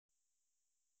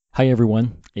Hi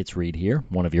everyone, it's Reed here,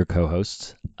 one of your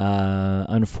co-hosts.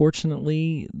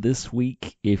 Unfortunately, this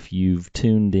week, if you've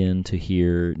tuned in to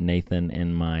hear Nathan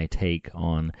and my take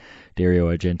on Dario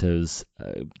Argento's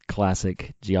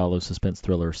classic giallo suspense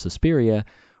thriller Suspiria,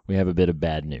 we have a bit of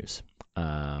bad news.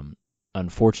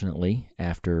 Unfortunately,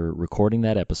 after recording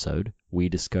that episode, we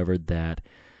discovered that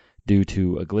due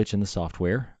to a glitch in the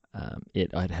software,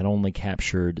 it had only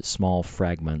captured small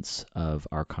fragments of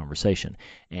our conversation,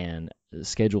 and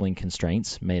scheduling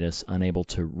constraints made us unable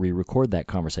to re-record that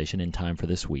conversation in time for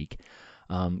this week.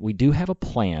 We do have a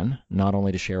plan, not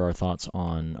only to share our thoughts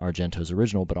on Argento's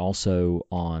original, but also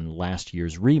on last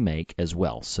year's remake as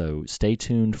well. So stay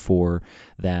tuned for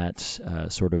that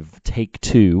sort of take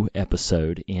two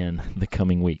episode in the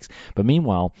coming weeks. But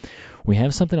meanwhile, we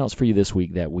have something else for you this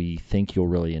week that we think you'll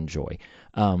really enjoy.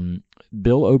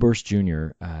 Bill Oberst Jr.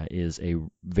 Is a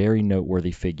very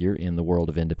noteworthy figure in the world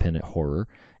of independent horror,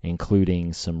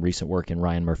 including some recent work in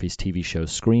Ryan Murphy's TV show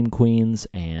Scream Queens,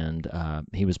 and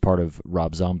he was part of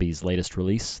Rob Zombie's latest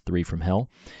release, 3 from Hell.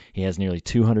 He has nearly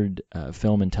 200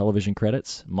 film and television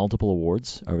credits, multiple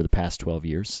awards over the past 12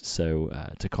 years, so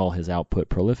to call his output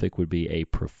prolific would be a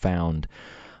profound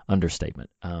understatement.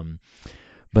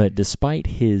 But despite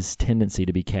his tendency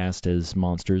to be cast as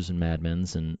monsters and madmen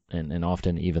and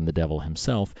often even the devil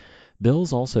himself,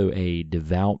 Bill's also a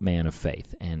devout man of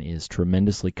faith and is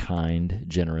tremendously kind,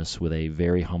 generous, with a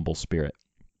very humble spirit.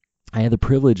 I had the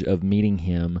privilege of meeting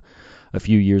him a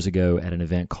few years ago at an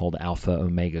event called Alpha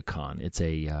Omega Con. It's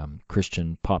a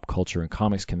Christian pop culture and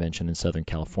comics convention in Southern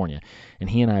California, and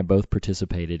he and I both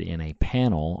participated in a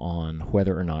panel on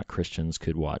whether or not Christians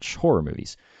could watch horror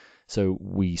movies. So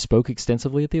we spoke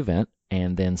extensively at the event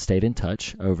and then stayed in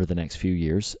touch over the next few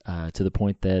years to the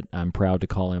point that I'm proud to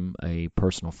call him a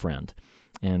personal friend.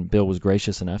 And Bill was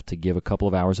gracious enough to give a couple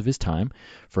of hours of his time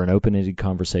for an open-ended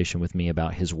conversation with me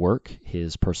about his work,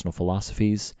 his personal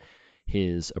philosophies,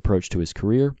 his approach to his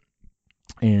career,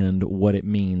 and what it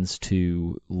means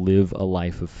to live a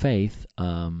life of faith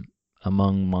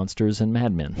among monsters and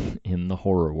madmen in the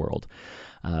horror world.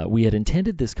 We had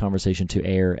intended this conversation to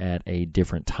air at a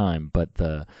different time, but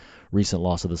the recent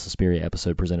loss of the Suspiria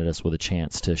episode presented us with a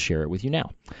chance to share it with you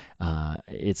now.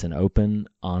 It's an open,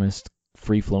 honest,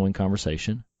 free-flowing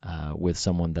conversation with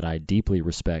someone that I deeply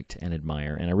respect and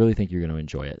admire, and I really think you're going to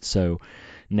enjoy it. So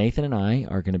Nathan and I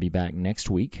are going to be back next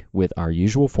week with our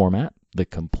usual format, the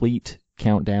complete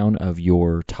countdown of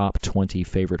your top 20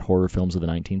 favorite horror films of the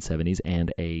 1970s,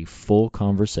 and a full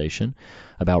conversation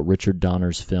about Richard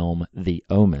Donner's film The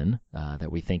Omen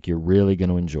that we think you're really going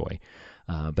to enjoy.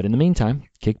 But in the meantime,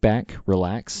 kick back,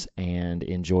 relax, and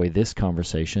enjoy this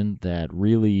conversation that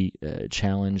really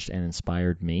challenged and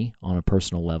inspired me on a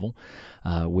personal level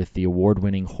with the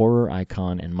award-winning horror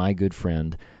icon and my good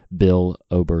friend, Bill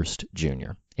Oberst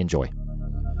Jr. Enjoy.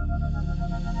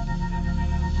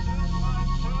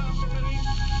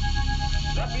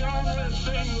 That the only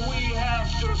thing we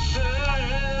have to fear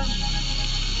is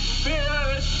fear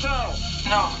itself.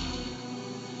 No.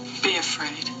 Be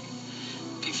afraid.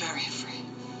 Be very afraid.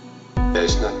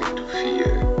 There's nothing to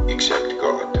fear except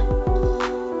God.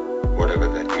 Whatever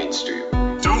that means to you.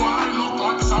 Do I look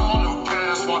like someone who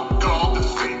cares what God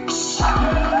thinks?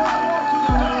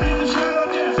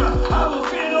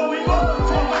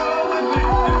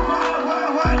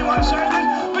 Why do I say this?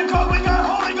 Because we got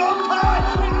Holy Ghost power!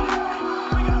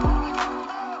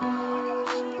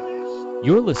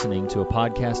 You're listening to a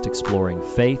podcast exploring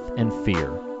faith and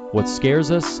fear, what scares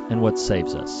us and what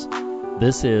saves us.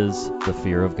 This is The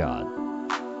Fear of God.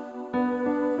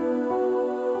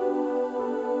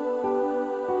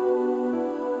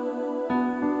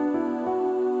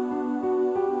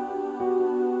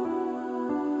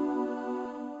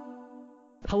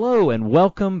 Hello and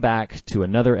welcome back to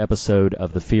another episode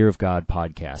of the Fear of God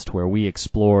podcast, where we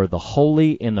explore the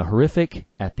holy in the horrific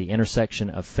at the intersection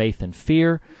of faith and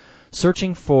fear,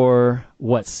 searching for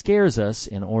what scares us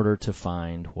in order to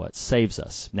find what saves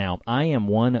us. Now, I am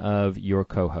one of your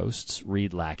co-hosts,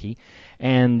 Reed Lackey,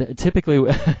 and typically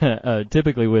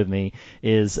with me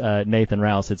is Nathan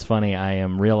Rouse. It's funny, I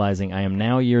am realizing I am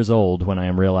now years old when I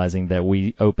am realizing that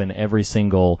we open every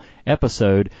single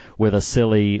episode with a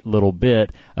silly little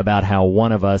bit about how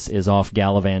one of us is off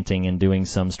gallivanting and doing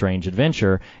some strange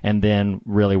adventure, and then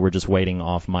really we're just waiting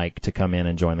off mic to come in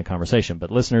and join the conversation.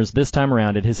 But listeners, this time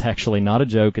around it is actually not a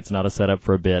joke. It's not a setup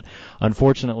for a bit.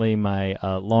 Unfortunately, my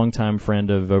longtime friend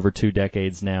of over 2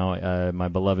 decades now, my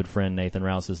beloved friend Nathan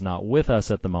Rouse, is not with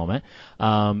us at the moment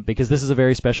because this is a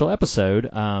very special episode,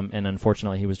 and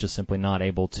unfortunately he was just simply not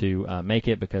able to make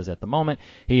it because at the moment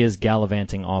he is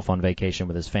gallivanting off on vacation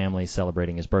with his family,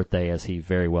 celebrating his birthday as he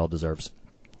very well deserves.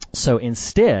 So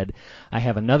instead, I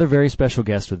have another very special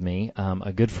guest with me,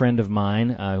 a good friend of mine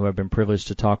who I've been privileged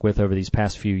to talk with over these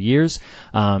past few years.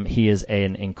 He is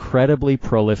an incredibly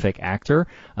prolific actor.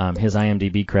 His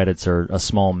IMDb credits are a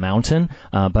small mountain,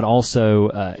 but also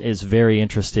is very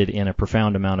interested in a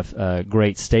profound amount of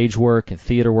great stage work and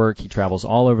theater work. He travels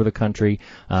all over the country,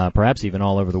 perhaps even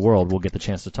all over the world. We'll get the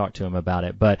chance to talk to him about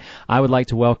it. But I would like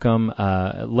to welcome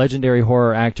legendary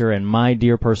horror actor and my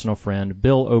dear personal friend,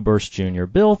 Bill Oberst Jr.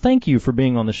 Bill, thank you for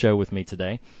being on the show with me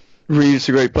today. Reed, it's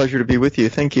a great pleasure to be with you.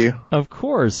 Thank you. Of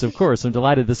course. I'm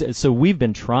delighted. So we've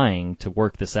been trying to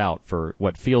work this out for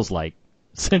what feels like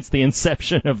since the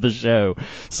inception of the show.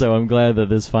 So I'm glad that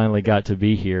this finally got to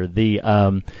be here.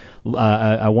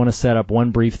 I want to set up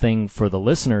one brief thing for the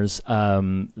listeners.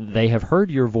 They have heard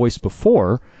your voice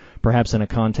before, perhaps in a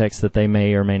context that they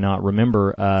may or may not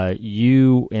remember.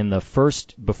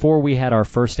 Before we had our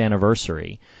first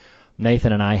anniversary,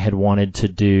 Nathan and I had wanted to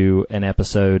do an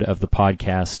episode of the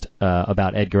podcast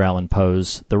about Edgar Allan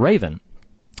Poe's The Raven.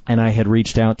 And I had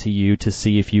reached out to you to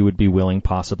see if you would be willing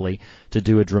possibly to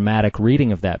do a dramatic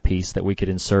reading of that piece that we could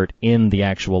insert in the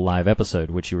actual live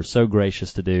episode, which you were so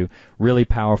gracious to do. Really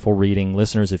powerful reading.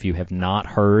 Listeners, if you have not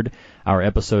heard our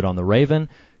episode on The Raven,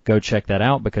 go check that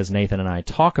out, because Nathan and I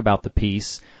talk about the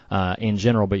piece in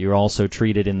general, but you're also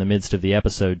treated in the midst of the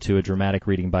episode to a dramatic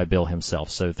reading by Bill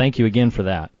himself. So thank you again for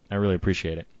that. I really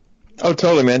appreciate it. Oh,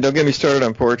 totally, man. Don't get me started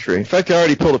on poetry. In fact, I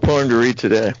already pulled a poem to read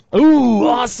today. Ooh,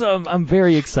 awesome! I'm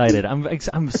very excited.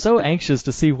 I'm so anxious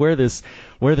to see where this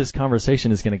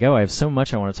conversation is going to go. I have so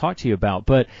much I want to talk to you about.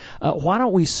 But why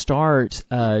don't we start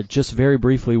just very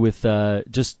briefly with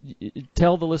just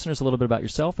tell the listeners a little bit about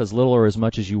yourself, as little or as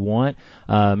much as you want.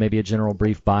 Maybe a general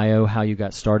brief bio, how you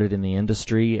got started in the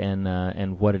industry,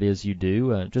 and what it is you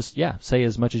do. Say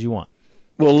as much as you want.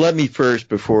 Well, let me first,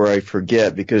 before I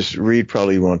forget, because Reed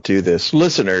probably won't do this,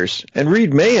 listeners, and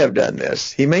Reed may have done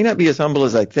this. He may not be as humble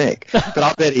as I think, but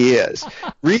I'll bet he is.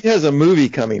 Reed has a movie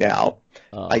coming out,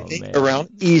 I think around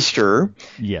Easter.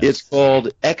 Yes. It's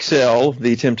called XL,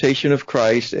 The Temptation of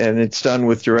Christ, and it's done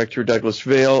with director Douglas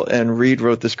Vail, and Reed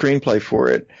wrote the screenplay for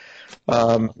it.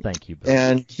 Thank you, Bill.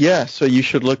 And so you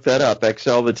should look that up,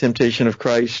 XL, The Temptation of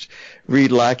Christ,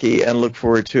 Reed Lackey, and look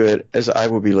forward to it, as I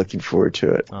will be looking forward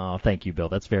to it. Oh, thank you, Bill.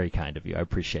 That's very kind of you. I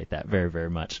appreciate that very, very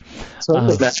much. So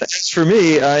as for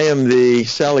me, I am the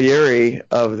Salieri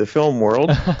of the film world.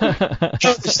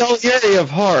 The Salieri of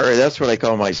horror, that's what I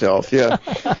call myself, yeah.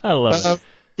 I love it.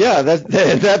 Yeah,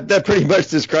 that pretty much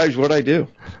describes what I do.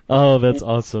 Oh, that's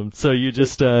awesome. So you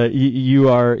just you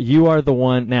are the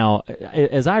one now.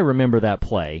 As I remember that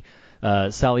play,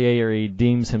 Salieri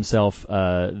deems himself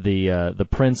the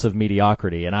prince of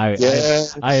mediocrity, and I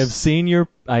have seen your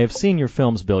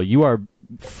films, Bill. You are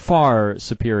far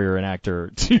superior an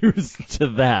actor to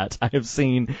that. I have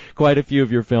seen quite a few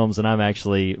of your films, and I'm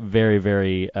actually very,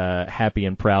 very happy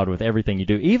and proud with everything you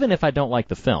do, even if I don't like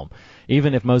the film.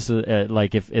 Even if most of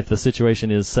if the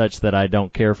situation is such that I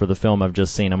don't care for the film I've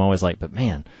just seen, I'm always like, but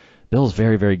man, Bill's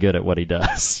very, very good at what he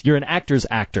does. You're an actor's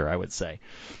actor, I would say.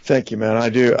 Thank you, man. I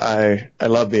do. I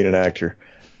love being an actor.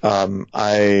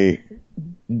 I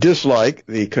dislike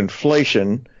the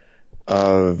conflation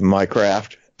of my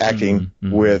craft, acting,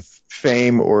 with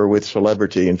fame or with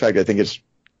celebrity. In fact, I think it's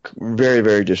very,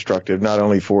 very destructive, not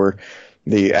only for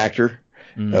the actor,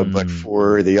 but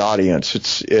for the audience.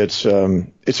 It's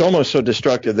almost so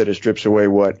destructive that it strips away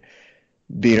what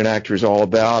being an actor is all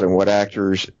about and what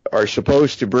actors are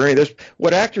supposed to bring.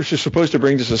 What actors are supposed to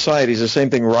bring to society is the same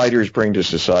thing writers bring to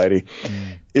society,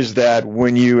 is that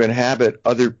when you inhabit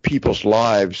other people's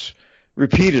lives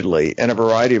repeatedly and a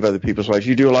variety of other people's lives,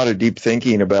 you do a lot of deep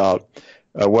thinking about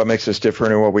what makes us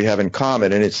different and what we have in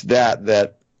common. And it's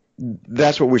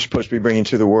that's what we're supposed to be bringing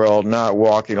to the world, not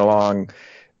walking along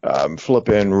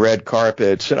flipping red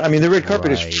carpets. And I mean, the red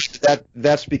carpet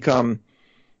that's become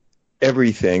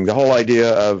everything. The whole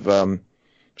idea of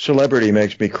celebrity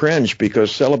makes me cringe,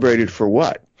 because celebrated for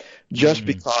what? Just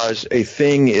because a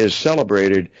thing is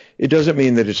celebrated, it doesn't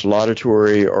mean that it's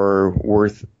laudatory or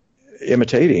worth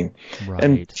imitating. Right,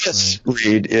 and this,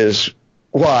 Reed, is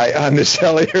why I'm the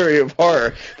Salieri of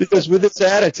horror, because with this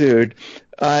attitude,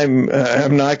 I'm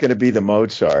not going to be the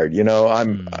Mozart. You know,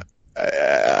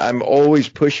 I'm always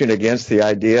pushing against the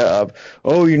idea of,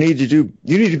 you need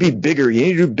to be bigger, you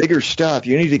need to do bigger stuff,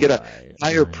 you need to get a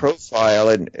higher profile,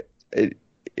 and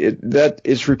that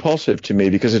is repulsive to me,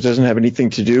 because it doesn't have anything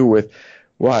to do with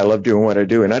why I love doing what I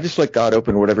do, and I just let God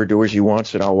open whatever doors He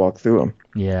wants, and I'll walk through them.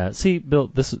 Yeah. See, Bill,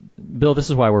 this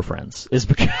is why we're friends. Is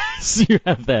because you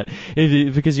have that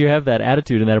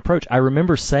attitude and that approach. I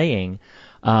remember saying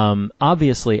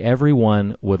Obviously,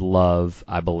 everyone would love,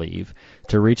 I believe,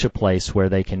 to reach a place where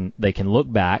they can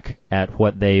look back at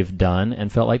what they've done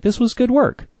and felt like this was good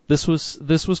work. This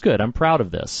was good. I'm proud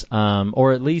of this.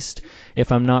 Or at least,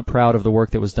 if I'm not proud of the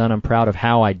work that was done, I'm proud of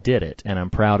how I did it, and I'm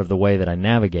proud of the way that I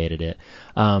navigated it.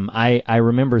 I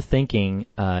remember thinking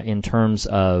in terms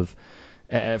of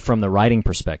from the writing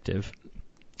perspective,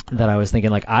 that I was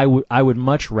thinking like I would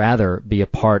much rather be a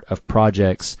part of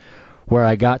projects where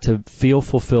I got to feel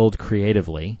fulfilled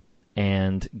creatively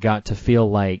and got to feel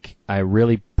like I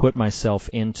really put myself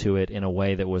into it in a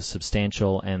way that was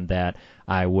substantial and that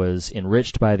I was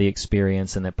enriched by the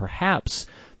experience, and that perhaps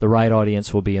the right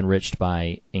audience will be enriched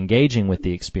by engaging with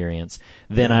the experience,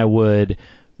 then I would,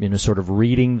 sort of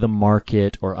reading the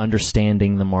market or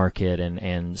understanding the market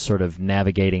and sort of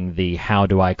navigating the how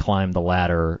do I climb the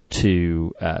ladder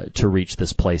to reach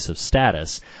this place of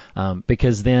status.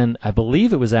 Because then I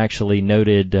believe it was actually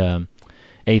noted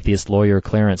atheist lawyer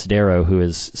Clarence Darrow who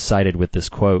is cited with this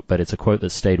quote, but it's a quote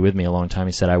that stayed with me a long time.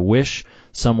 He said, "I wish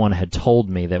someone had told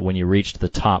me that when you reached the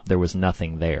top there was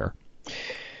nothing there."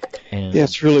 And, yeah,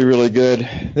 it's really, really good.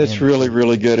 That's really,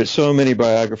 really good. It's so many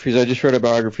biographies. I just read a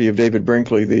biography of David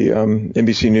Brinkley, the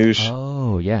NBC News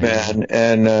man,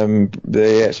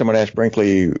 and someone asked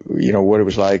Brinkley, what it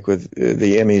was like with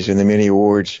the Emmys and the mini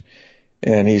awards,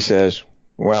 and he says,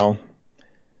 "Well,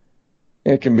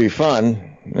 it can be fun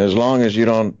as long as you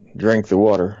don't drink the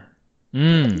water."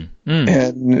 And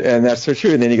that's so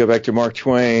true. And then you go back to Mark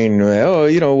Twain.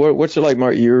 What's it like,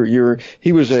 Mark?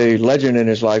 He was a legend in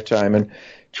his lifetime, and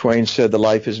Twain said the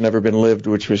life has never been lived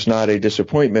which was not a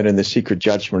disappointment in the secret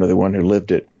judgment of the one who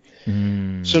lived it.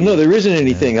 So no, there isn't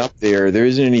anything up there. There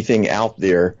isn't anything out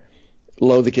there.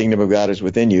 Lo, the kingdom of God is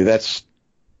within you.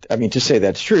 To say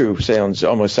that's true sounds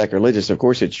almost sacrilegious. Of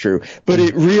course it's true, but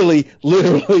it really,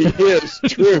 literally is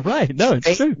true. Right. No,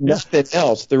 it's true. Nothing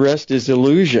else. The rest is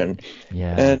illusion.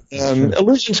 Yeah. And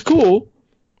illusion's cool.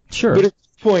 Sure. But at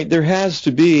this point, there has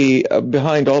to be,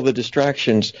 behind all the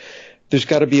distractions, there's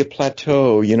got to be a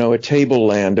plateau, a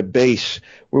tableland, a base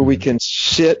where we can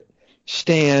sit,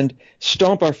 stand,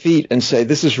 stomp our feet and say,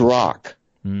 this is rock.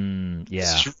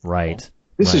 Yeah, right.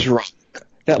 This is rock.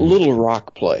 That little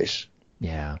rock place.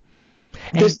 Yeah.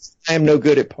 I am no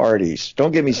good at parties.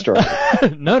 Don't get me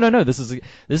started. No. This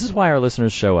is why our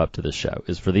listeners show up to this show,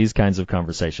 is for these kinds of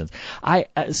conversations.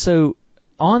 So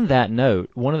on that note,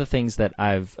 one of the things that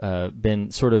I've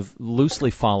been sort of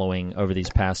loosely following over these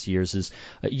past years is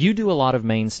you do a lot of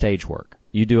main stage work.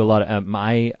 You do a lot of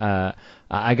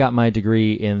I got my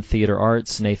degree in theater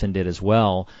arts. Nathan did as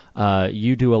well.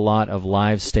 You do a lot of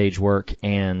live stage work,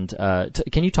 and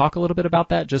can you talk a little bit about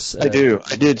that? I do.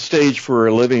 I did stage for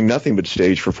a living, nothing but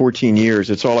stage for 14 years.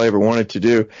 It's all I ever wanted to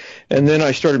do. And then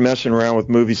I started messing around with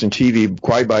movies and TV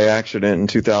quite by accident in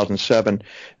 2007.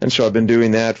 And so I've been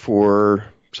doing that for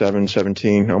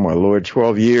 17, oh my Lord,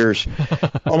 12 years,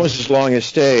 almost as long as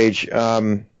stage.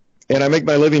 And I make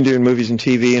my living doing movies and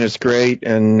TV, and it's great.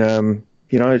 And,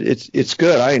 it's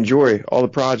good. I enjoy all the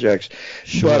projects.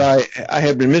 Sure. But I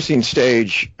had been missing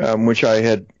stage, which I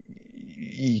had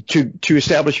to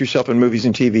establish yourself in movies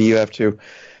and TV, you have to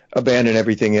abandon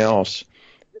everything else.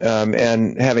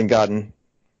 And having gotten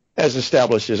as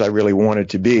established as I really wanted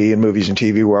to be in movies and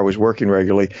TV where I was working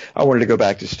regularly, I wanted to go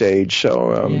back to stage.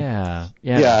 So, yeah.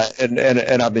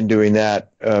 And I've been doing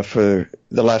that, for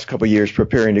the last couple of years,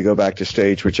 preparing to go back to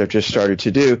stage, which I've just started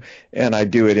to do. And I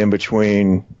do it in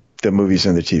between the movies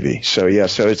and the TV. So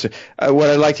it's what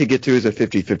I'd like to get to is a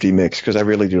 50-50 mix, because I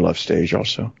really do love stage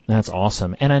also. That's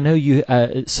awesome. And I know you,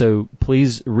 so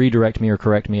please redirect me or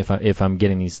correct me if I'm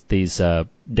getting these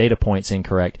data points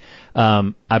incorrect.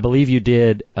 I believe you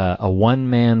did a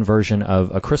one-man version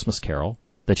of A Christmas Carol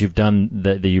that you've done,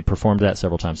 that you performed that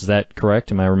several times. Is that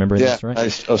correct? Am I remembering this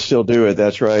right? I'll still do it.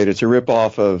 That's right. It's a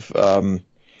ripoff of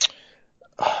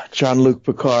Jean-Luc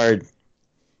Picard.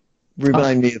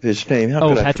 Remind me of his name.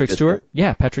 Patrick Stewart?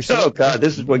 Yeah, Patrick Stewart. Oh, God,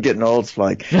 this is what getting old's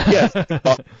like. Yeah,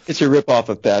 it's a ripoff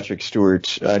of Patrick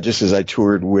Stewart's, just as I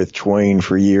toured with Twain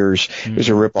for years. It was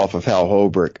a ripoff of Hal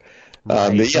Holbrook.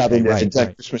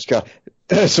 Christmas Carol.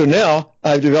 So now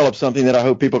I've developed something that I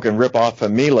hope people can rip off of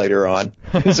me later on.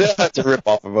 So that's a rip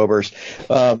off of Oberst.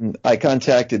 I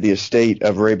contacted the estate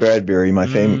of Ray Bradbury, my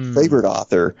favorite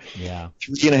author,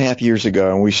 3.5 years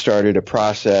ago, and we started a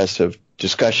process of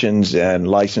discussions and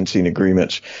licensing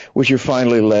agreements, which have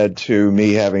finally led to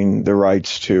me having the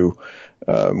rights to,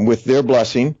 with their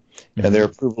blessing and their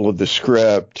approval of the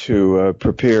script, to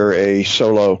prepare a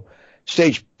solo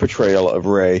stage portrayal of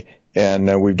Ray.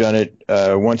 And we've done it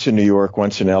once in New York,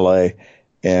 once in L.A.,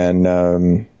 and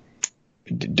a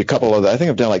couple of, I think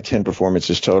I've done like 10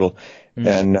 performances total.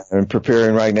 And I'm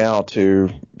preparing right now to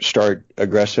start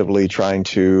aggressively trying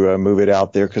to move it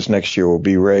out there, because next year will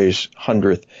be Ray's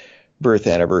 100th birth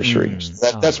anniversary.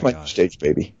 So that's my stage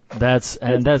baby. That's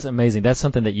amazing. That's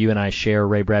something that you and I share.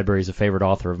 Ray Bradbury is a favorite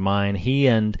author of mine. He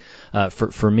and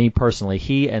for me personally,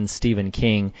 he and Stephen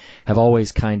King have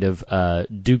always kind of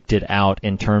duked it out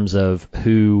in terms of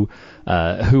who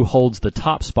holds the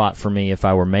top spot for me if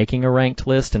I were making a ranked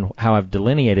list. And how I've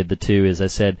delineated the two is, I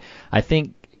said, I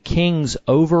think King's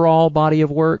overall body of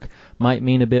work might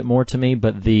mean a bit more to me,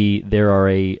 but there are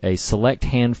a select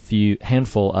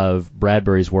handful of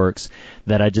Bradbury's works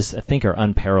that I think are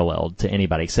unparalleled to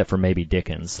anybody except for maybe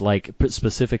Dickens. Like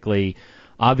specifically,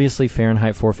 obviously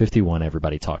Fahrenheit 451,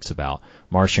 everybody talks about,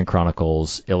 Martian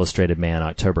Chronicles, Illustrated Man,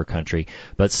 October Country,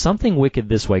 but Something Wicked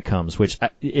This Way Comes, which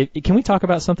can we talk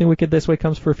about Something Wicked This Way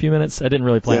Comes for a few minutes? I didn't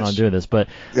really plan on doing this, but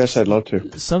yes, I'd love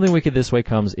to. Something Wicked This Way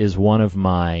Comes is one of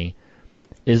my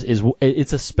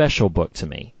it's a special book to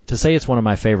me. To say it's one of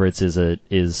my favorites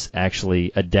is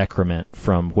actually a decrement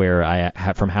from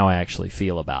from how I actually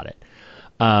feel about it.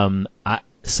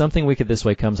 Something Wicked This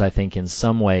Way Comes, I think, in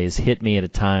some ways hit me at a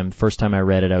time. First time I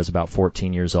read it, I was about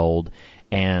 14 years old,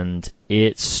 and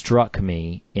it struck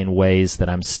me in ways that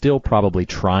I'm still probably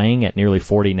trying at nearly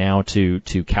 40 now to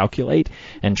calculate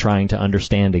and trying to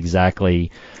understand exactly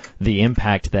the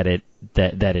impact that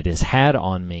it has had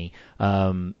on me.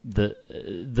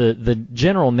 The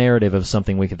general narrative of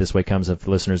Something Wicked This Way Comes, if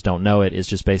listeners don't know it, is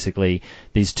just basically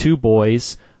these two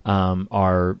boys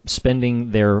are spending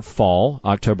their fall.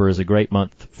 October is a great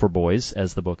month for boys,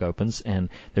 as the book opens, and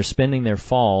they're spending their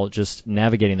fall just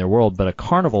navigating their world. But a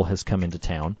carnival has come into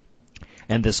town,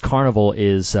 and this carnival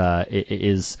is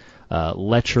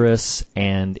lecherous,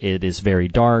 and it is very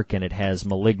dark, and it has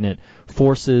malignant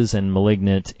forces and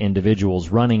malignant individuals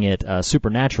running it,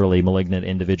 supernaturally malignant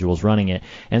individuals running it.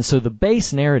 And so the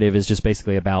base narrative is just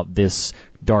basically about this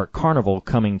dark carnival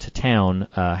coming to town.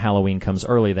 Halloween comes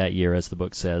early that year, as the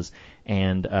book says,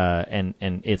 and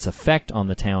its effect on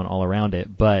the town all around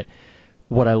it. But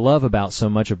what I love about so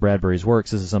much of Bradbury's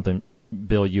works, this is something,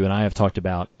 Bill, you and I have talked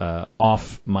about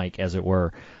off mic, as it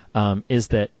were, is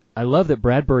that I love that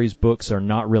Bradbury's books are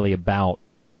not really about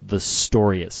the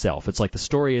story itself. It's like the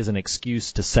story is an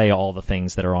excuse to say all the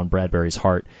things that are on Bradbury's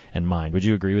heart and mind. Would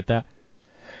you agree with that?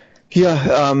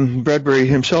 Yeah, Bradbury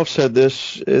himself said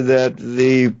this, that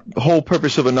the whole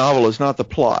purpose of a novel is not the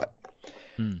plot.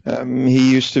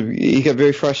 He got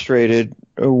very frustrated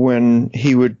when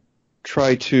he would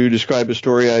try to describe a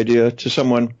story idea to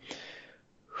someone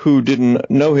who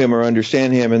didn't know him or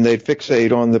understand him, and they'd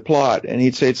fixate on the plot, and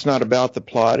he'd say it's not about the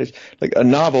plot. It's like a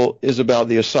novel is about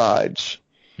the asides.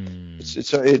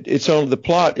 It's only the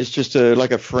plot is just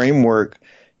like a framework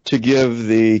to give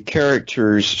the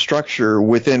characters structure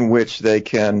within which they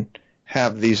can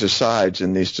have these asides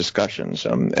in these discussions.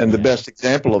 And the best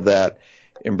example of that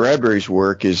in Bradbury's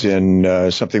work is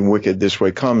in Something Wicked This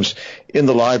Way Comes, in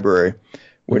the library,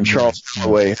 when Charles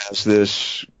Holloway has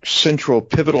this central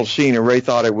pivotal scene, and Ray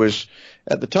thought it was,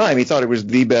 at the time, he thought it was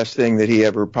the best thing that he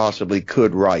ever possibly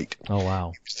could write. Oh,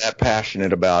 wow. He was that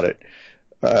passionate about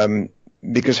it.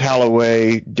 Because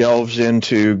Holloway delves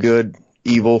into good,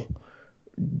 evil.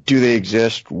 Do they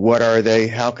exist? What are they?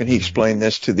 How can he explain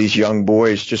this to these young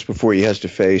boys just before he has to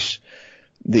face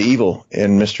the evil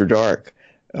in Mr. Dark?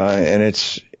 And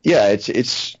it's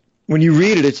when you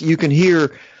read it, you can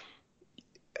hear.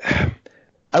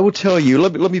 I will tell you.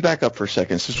 Let me back up for a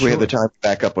second, since we have the time to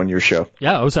back up on your show.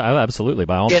 Yeah, absolutely,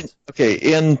 by all means.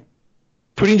 In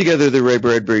putting together the Ray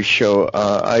Bradbury show,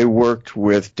 I worked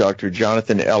with Dr.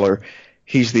 Jonathan Eller.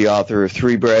 He's the author of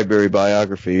 3 Bradbury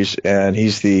biographies, and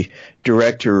he's the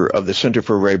director of the Center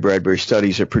for Ray Bradbury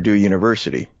Studies at Purdue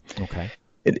University. Okay.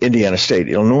 In Indiana State,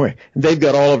 Illinois. They've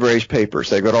got all of Ray's papers.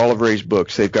 They've got all of Ray's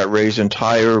books. They've got Ray's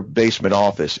entire basement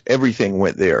office. Everything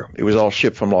went there. It was all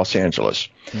shipped from Los Angeles.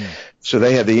 So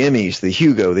they have the Emmys, the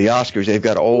Hugo, the Oscars. They've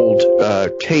got old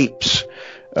tapes.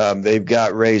 They've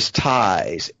got Ray's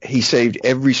ties. He saved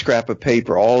every scrap of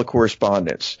paper, all the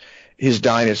correspondence, his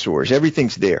dinosaurs.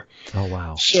 Everything's there. Oh,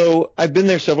 wow. So I've been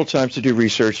there several times to do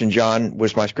research, and John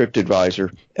was my script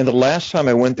advisor. And the last time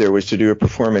I went there was to do a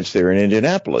performance there in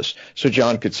Indianapolis, so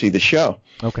John could see the show.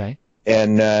 Okay.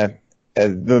 And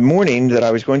the morning that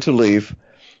I was going to leave,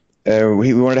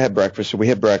 we wanted to have breakfast, so we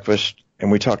had breakfast,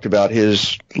 and we talked about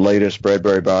his latest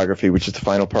Bradbury biography, which is the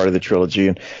final part of the trilogy.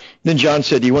 And then John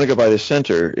said, "Do you want to go by the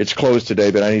center? It's closed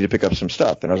today, but I need to pick up some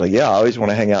stuff." And I was like, "Yeah, I always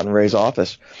want to hang out in Ray's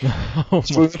office." So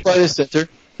we went by the center,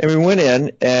 and we went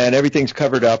in, and everything's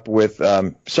covered up with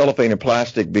cellophane and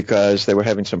plastic because they were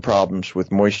having some problems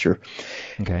with moisture.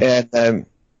 Okay. And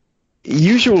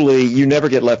usually you never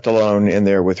get left alone in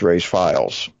there with Ray's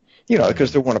files,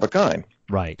 because they're one of a kind.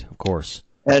 Right, of course.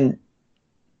 And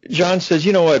John says,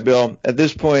 "You know what, Bill? At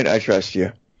this point, I trust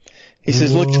you." He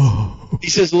says, "Look." He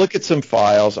says, "Look at some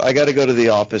files. I got to go to the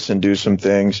office and do some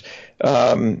things."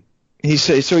 He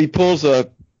says, so he pulls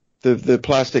the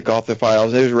plastic off the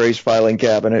files. There's Ray's filing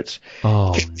cabinets.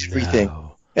 Oh, everything.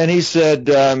 no. And he said,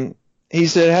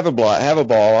 "Have a ball.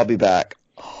 I'll be back."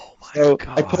 Oh my So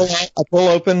gosh. I pull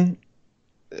open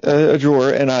a drawer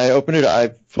and I open it. I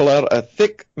pull out a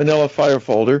thick manila file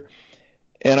folder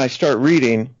and I start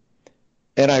reading.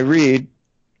 And I read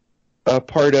a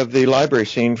part of the library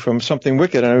scene from Something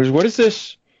Wicked. And I was, "What is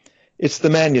this?" It's the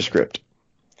manuscript.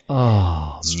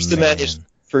 Oh, It's the manuscript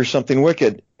for Something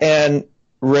Wicked. And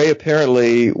Ray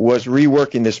apparently was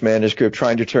reworking this manuscript,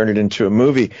 trying to turn it into a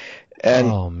movie. And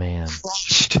oh, man.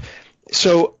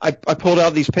 So I pulled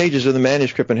out these pages of the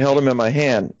manuscript and held them in my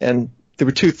hand. And there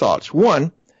were two thoughts.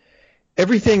 One,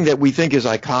 everything that we think is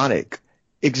iconic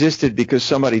existed because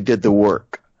somebody did the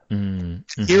work.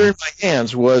 Mm-hmm. Here in my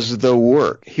hands was the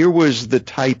work. Here was the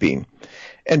typing.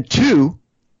 And two,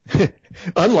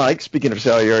 unlike, speaking of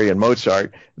Salieri and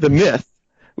Mozart, the myth,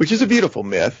 which is a beautiful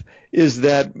myth, is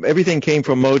that everything came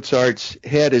from Mozart's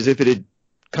head as if it had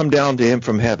come down to him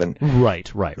from heaven. Right.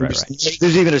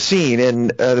 There's even a scene in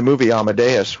the movie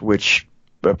Amadeus which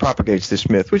propagates this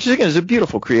myth, which again is a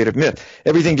beautiful creative myth.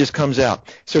 Everything just comes out.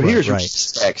 So here's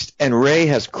Ray's text, and Ray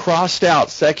has crossed out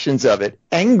sections of it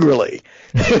angrily.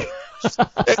 And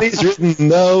he's written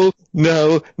no,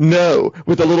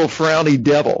 with a little frowny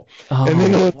devil. Oh, and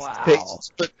then wow.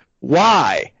 But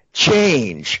why?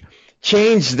 Change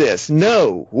this.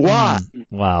 No, why?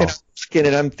 Wow.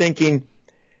 And I'm thinking,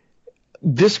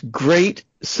 this great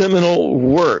seminal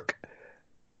work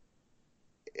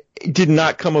did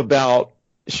not come about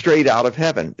straight out of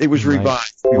heaven. It was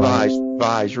revised.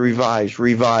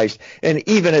 And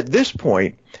even at this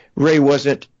point, Ray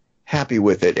wasn't happy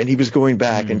with it, and he was going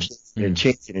back and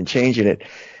changing it.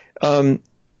 And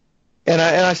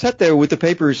I sat there with the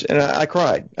papers, and I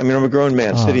cried. I mean, I'm a grown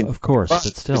man sitting. Of course, but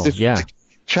still, yeah.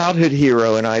 Childhood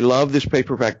hero, and I love this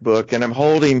paperback book, and I'm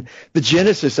holding the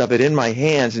genesis of it in my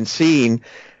hands and seeing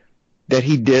that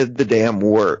he did the damn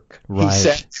work. Right. He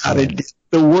sat down and did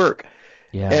the work.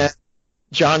 Yeah. And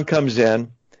John comes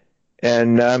in,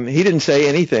 and he didn't say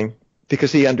anything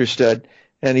because he understood,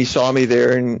 and he saw me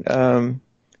there, and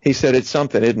he said, "It's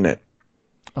something, isn't it?"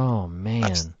 Oh,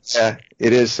 man. Yeah,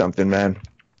 it is something, man.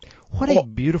 What a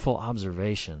beautiful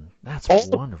observation. That's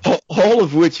wonderful. All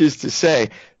of which is to say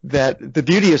that the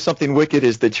beauty of Something Wicked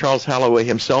is that Charles Halloway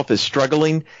himself is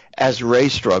struggling as Ray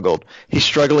struggled. He's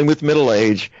struggling with middle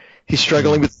age. He's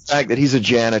struggling with the fact that he's a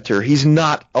janitor. He's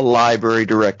not a library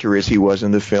director as he was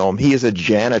in the film. He is a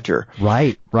janitor.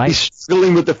 Right. He's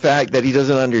struggling with the fact that he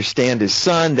doesn't understand his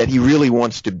son, that he really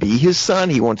wants to be his son.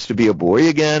 He wants to be a boy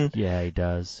again. Yeah, he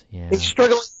does. Yeah. He's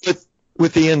struggling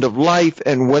with the end of life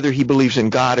and whether he believes in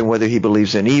God and whether he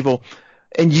believes in evil.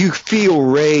 And you feel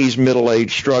Ray's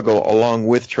middle-age struggle along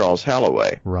with Charles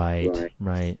Halloway.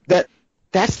 Right.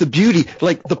 That's the beauty.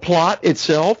 Like, the plot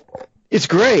itself, it's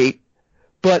great,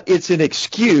 but it's an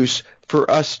excuse for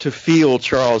us to feel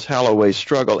Charles Halloway's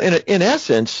struggle. In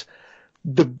essence,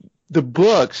 the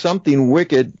book, Something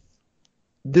Wicked,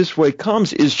 This Way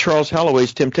Comes, is Charles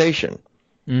Halloway's temptation.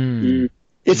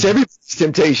 It's everybody's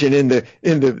temptation in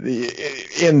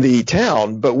the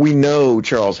town, but we know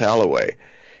Charles Halloway.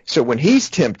 So when he's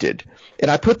tempted, and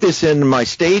I put this in my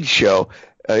stage show,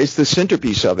 it's the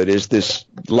centerpiece of it, is this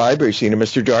library scene, and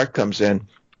Mr. Dark comes in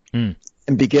and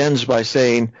begins by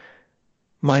saying,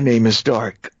 "My name is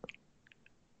Dark.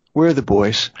 Where are the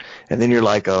boys?" And then you're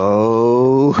like,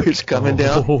 oh, it's coming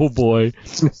down. Oh, boy.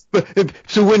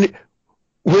 So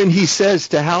when he says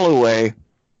to Halloway,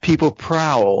 "People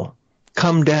prowl,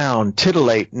 come down,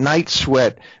 titillate, night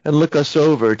sweat, and look us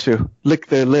over to lick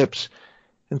their lips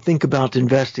and think about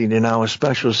investing in our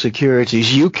special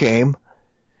securities. You came,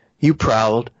 you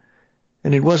prowled,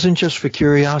 and it wasn't just for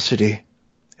curiosity."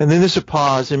 And then there's a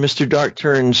pause, and Mr. Dark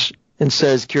turns and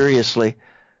says curiously,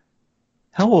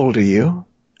 "How old are you?"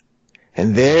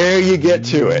 And there you get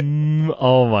to it.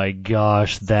 Oh, my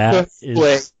gosh. That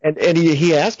is... And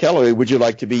he asked Halloway, "Would you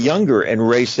like to be younger?" And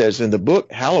Ray says in the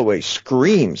book, Halloway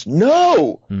screams,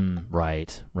 "No!"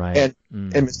 Right. And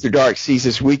Mr. Dark sees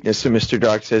his weakness, and Mr.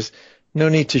 Dark says, "No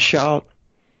need to shout.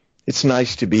 It's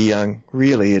nice to be young.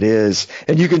 Really, it is."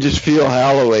 And you can just feel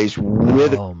Halloway's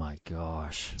with it. Oh, my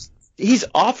gosh. He's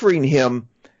offering him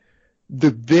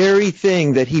the very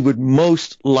thing that he would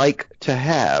most like to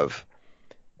have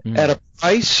at a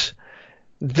price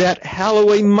that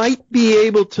Holloway might be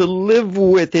able to live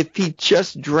with if he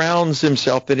just drowns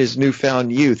himself in his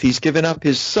newfound youth. He's given up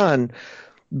his son,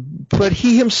 but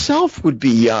he himself would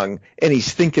be young, and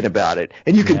he's thinking about it.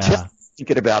 And you can tell he's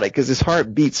thinking about it because his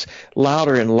heart beats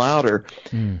louder and louder.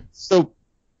 So,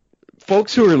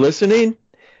 folks who are listening,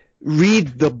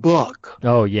 read the book.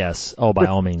 Oh, yes. Oh, by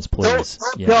all means, please.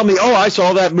 Don't tell me, I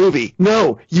saw that movie.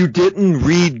 No, you didn't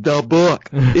read the book.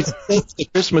 It's the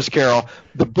Christmas Carol.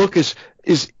 The book is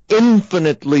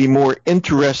infinitely more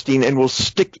interesting and will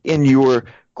stick in your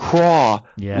craw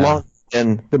longer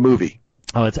than the movie.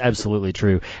 Oh, it's absolutely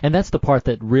true. And that's the part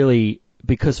that really,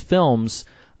 because films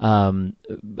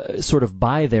sort of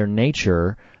by their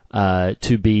nature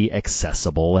to be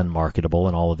accessible and marketable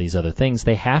and all of these other things,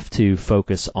 they have to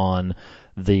focus on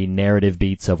the narrative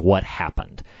beats of what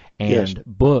happened. And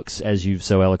books, as you've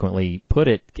so eloquently put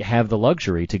it, have the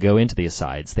luxury to go into the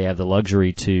asides. They have the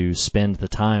luxury to spend the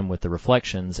time with the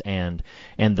reflections, and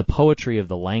the poetry of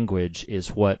the language is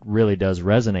what really does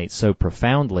resonate so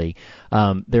profoundly.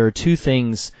 There are two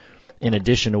things, in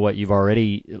addition to what you've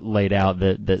already laid out,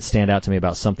 that stand out to me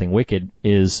about Something Wicked.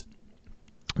 Is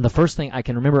the first thing I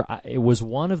can remember, it was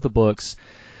one of the books.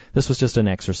 This was just an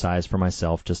exercise for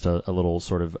myself, just a little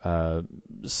sort of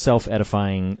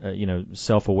self-edifying,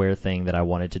 self-aware thing that I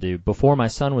wanted to do. Before my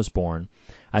son was born,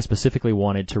 I specifically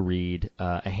wanted to read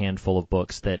a handful of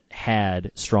books that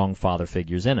had strong father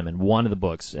figures in them. And one of the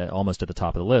books, almost at the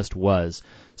top of the list, was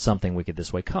Something Wicked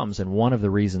This Way Comes. And one of the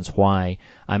reasons why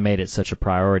I made it such a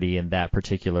priority in that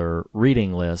particular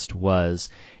reading list was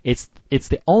it's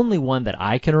the only one that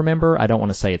I can remember. I don't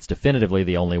want to say it's definitively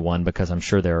the only one, because I'm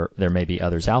sure there may be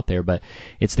others out there, but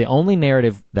it's the only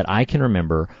narrative that I can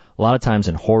remember. A lot of times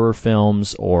in horror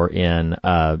films or in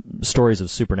stories of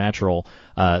supernatural,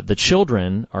 the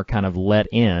children are kind of let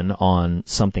in on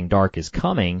something dark is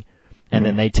coming, and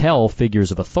then they tell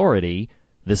figures of authority,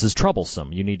 this is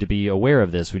troublesome. You need to be aware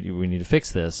of this. We need to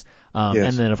fix this.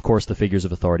 And then, of course, the figures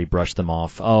of authority brush them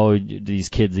off. Oh, these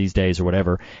kids these days or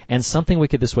whatever. And Something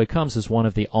Wicked This Way Comes is one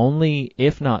of the only,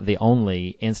 if not the only,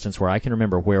 instance where I can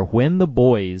remember where when the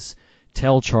boys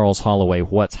tell Charles Holloway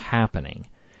what's happening,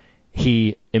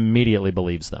 he immediately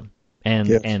believes them.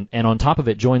 And on top of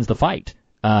it joins the fight.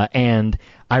 And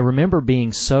I remember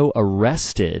being so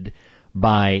arrested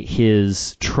by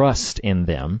his trust in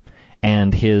them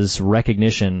and his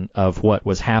recognition of what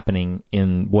was happening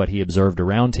in what he observed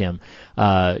around him,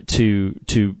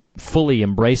 to fully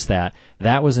embrace that.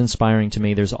 That was inspiring to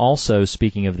me. There's also,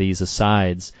 speaking of these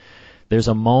asides, there's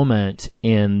a moment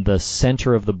in the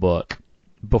center of the book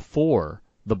before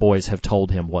the boys have told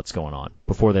him what's going on,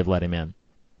 before they've let him in,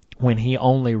 when he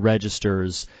only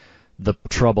registers the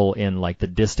trouble in like the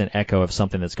distant echo of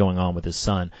something that's going on with his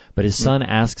son. But his son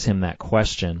asks him that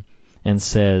question and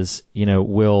says,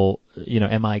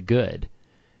 am I good?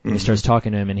 And he starts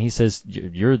talking to him, and he says,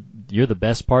 you're the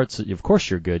best parts. Of course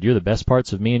you're good. You're the best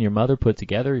parts of me and your mother put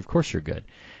together. Of course you're good.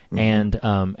 And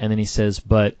then he says,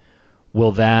 but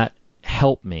will that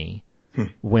help me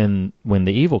when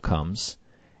the evil comes?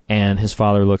 And his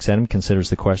father looks at him, considers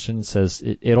the question, and says,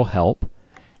 it'll help.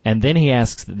 And then he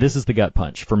asks, this is the gut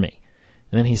punch for me.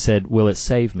 And then he said, will it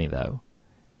save me, though?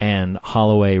 And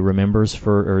Holloway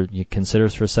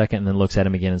considers for a second, and then looks at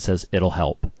him again and says, it'll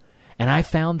help. And I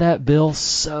found that, Bill,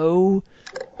 so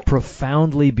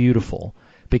profoundly beautiful,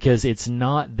 because it's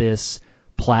not this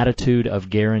platitude of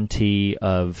guarantee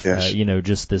of,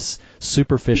 just this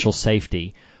superficial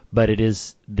safety, but it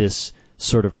is this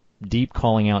sort of deep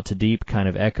calling out to deep kind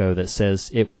of echo that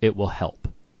says it will help.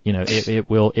 It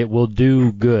will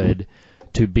do good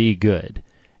to be good.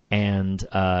 And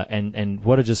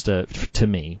what to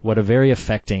me, what a very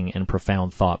affecting and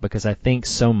profound thought, because I think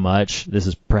so much, this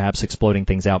is perhaps exploding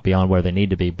things out beyond where they need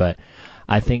to be, but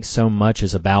I think so much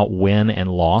is about win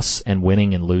and loss and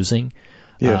winning and losing,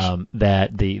 that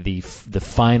the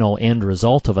final end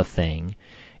result of a thing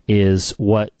is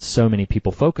what so many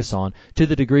people focus on, to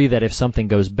the degree that if something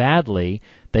goes badly,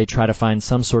 they try to find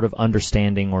some sort of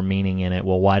understanding or meaning in it.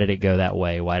 Well, why did it go that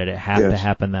way? Why did it have to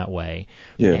happen that way?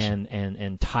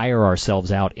 And tire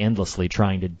ourselves out endlessly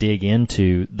trying to dig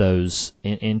into those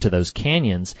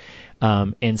canyons,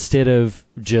 instead of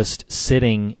just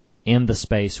sitting in the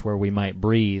space where we might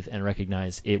breathe and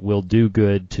recognize it will do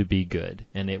good to be good,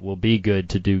 and it will be good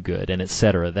to do good, and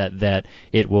etc. That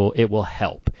it will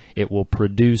help. It will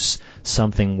produce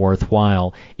something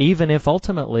worthwhile, even if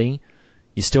ultimately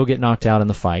you still get knocked out in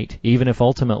the fight, even if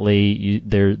ultimately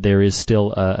there is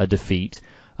still a defeat,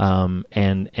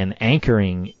 and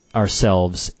anchoring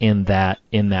ourselves in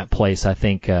that place, I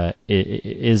think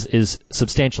is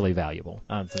substantially valuable.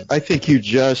 I think you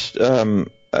just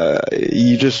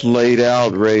you just laid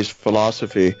out Ray's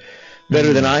philosophy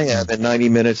better than I have in 90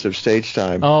 minutes of stage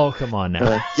time. Oh, come on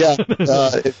now.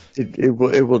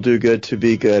 It will do good to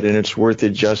be good, and it's worth it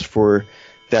just for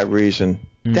that reason.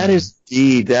 That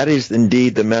is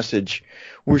indeed the message.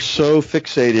 We're so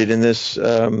fixated in this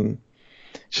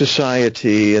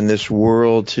society, in this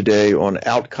world today, on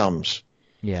outcomes.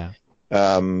 Yeah.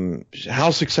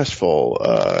 How successful?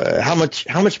 How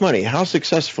much money? How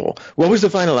successful? What was the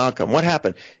final outcome? What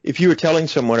happened? If you were telling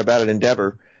someone about an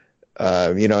endeavor,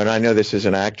 and I know this as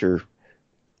an actor,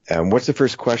 what's the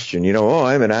first question?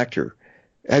 I'm an actor.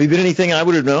 Have you been anything I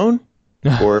would have known?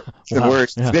 Or even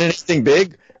worse, have you been anything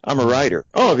big? I'm a writer.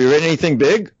 Oh, have you read anything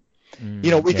big?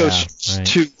 We go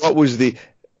to what was the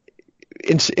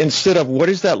instead of what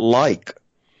is that like?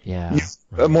 Yeah.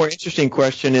 A more interesting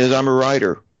question is, I'm a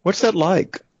writer. What's that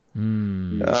like?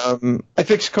 I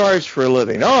fix cars for a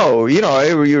living. Oh, you're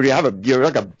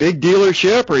like a big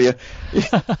dealership, or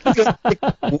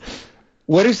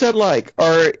what is that like?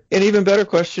 Or an even better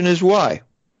question is why?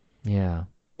 Yeah.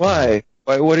 Why?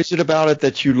 What is it about it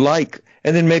that you like?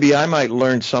 And then maybe I might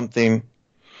learn something.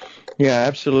 Yeah,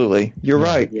 absolutely. You're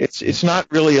right. It's not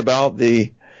really about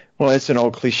it's an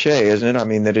old cliche, isn't it? I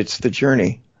mean, that it's the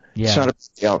journey. Yeah. It's not about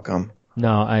the outcome.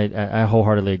 No, I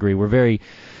wholeheartedly agree. We're very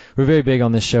big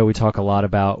on this show. We talk a lot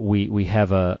about we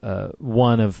have a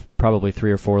one of probably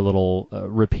 3 or 4 little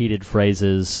repeated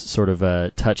phrases, sort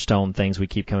of touchstone things we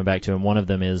keep coming back to, and one of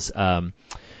them is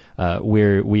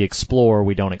where we explore,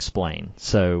 we don't explain.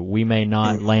 So we may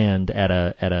not land at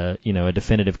a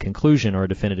definitive conclusion or a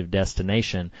definitive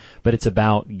destination, but it's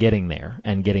about getting there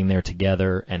and getting there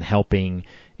together and helping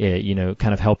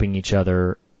kind of helping each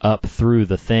other up through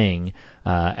the thing,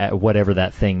 at whatever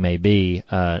that thing may be,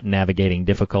 navigating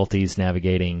difficulties,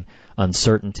 navigating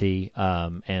uncertainty,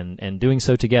 and doing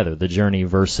so together, the journey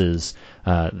versus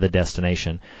the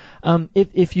destination.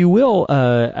 If you will,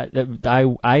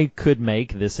 I could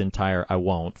make this entire, I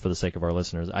won't for the sake of our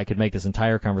listeners, I could make this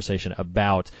entire conversation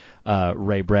about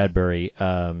Ray Bradbury,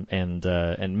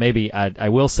 and maybe I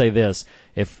will say this,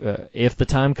 if the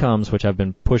time comes, which I've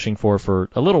been pushing for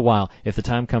a little while, if the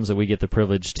time comes that we get the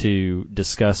privilege to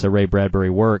discuss a Ray Bradbury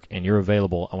work and you're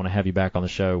available, I want to have you back on the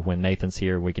show when Nathan's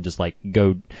here. We can just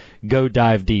go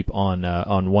dive deep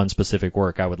on one specific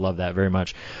work. I would love that very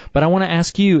much. But I want to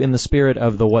ask you, in the spirit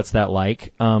of the What's That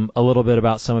Like, a little bit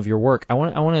about some of your work.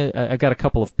 I've got a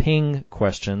couple of ping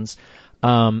questions.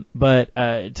 But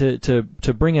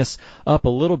to bring us up a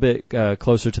little bit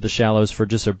closer to the shallows for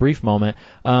just a brief moment,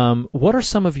 what are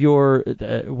some of your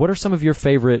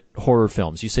favorite horror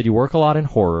films? You said you work a lot in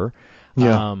horror.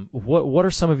 Yeah. What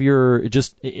are some of your,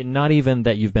 just not even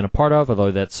that you've been a part of,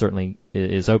 although that certainly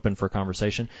is open for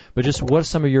conversation, but just what are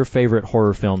some of your favorite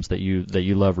horror films that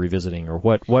you love revisiting, or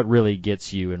what really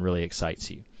gets you and really excites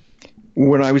you?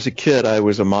 When I was a kid, I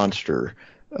was a monster.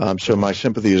 So my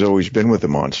sympathy has always been with the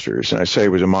monsters. And I say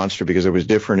it was a monster because it was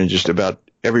different in just about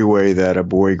every way that a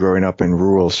boy growing up in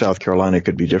rural South Carolina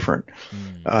could be different.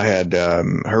 I had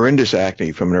horrendous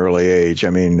acne from an early age.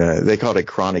 I mean, they called it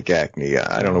chronic acne.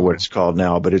 I don't know what it's called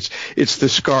now, but it's the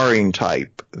scarring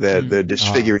type, the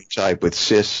disfiguring type with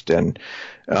cyst, and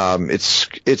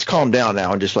it's calmed down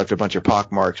now and just left a bunch of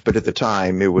pock marks. But at the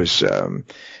time, it was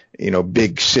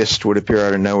big cyst would appear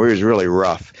out of nowhere. It was really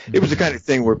rough. It was the kind of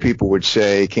thing where people would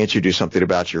say, "Can't you do something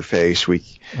about your face?" God.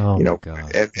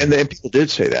 And then people did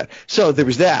say that. So there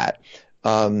was that.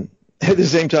 At the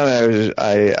same time,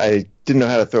 I didn't know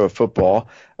how to throw a football.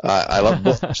 I love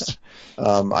books.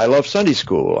 I love Sunday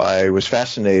school. I was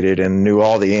fascinated and knew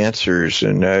all the answers.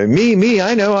 And I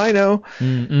know.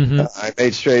 Mm-hmm. I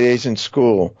made straight A's in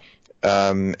school.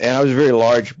 And I was a very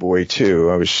large boy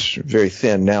too. I was very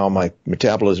thin. Now my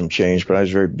metabolism changed, but I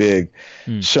was very big.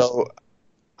 So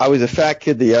I was the fat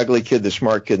kid, the ugly kid, the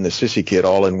smart kid, and the sissy kid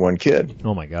all in one kid.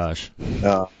 Oh my gosh.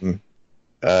 So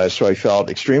I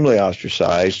felt extremely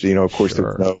ostracized. Of course, there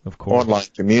was no online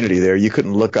community there. You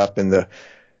couldn't look up in the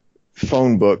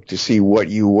phone book to see what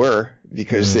you were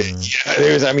because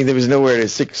there was nowhere to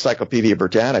Encyclopedia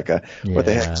Britannica. What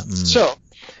the heck? So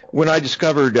when I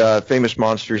discovered Famous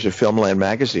Monsters of Filmland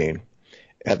magazine,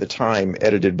 at the time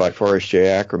edited by Forrest J.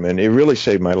 Ackerman, it really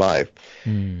saved my life.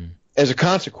 As a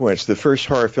consequence, the first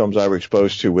horror films I was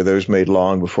exposed to were those made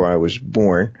long before I was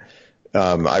born.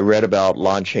 I read about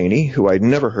Lon Chaney, who I'd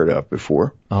never heard of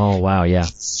before. Oh, wow, yeah.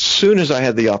 As soon as I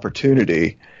had the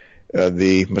opportunity,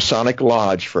 the Masonic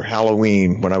Lodge for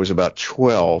Halloween when I was about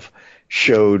 12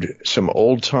 showed some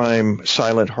old-time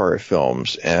silent horror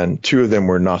films, and 2 of them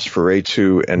were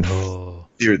Nosferatu and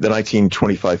the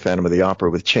 1925 Phantom of the Opera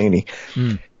with Chaney.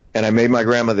 And I made my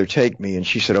grandmother take me, and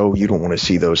she said, "Oh, you don't want to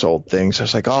see those old things." I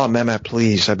was like, "Oh, Mama,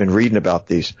 please, I've been reading about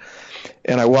these."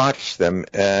 And I watched them,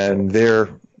 and they're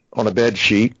on a bed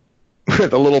sheet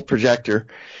with a little projector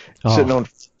sitting on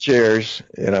chairs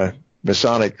in a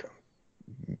Masonic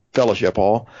fellowship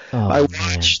hall. I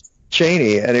watched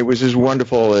Cheney, and it was as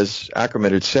wonderful as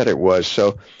Ackerman had said it was.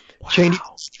 So Cheney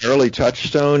was an early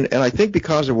touchstone, and I think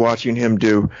because of watching him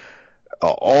do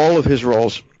all of his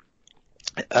roles,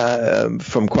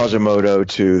 from Quasimodo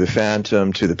to The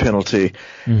Phantom to The Penalty,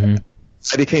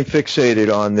 I became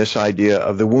fixated on this idea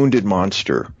of the wounded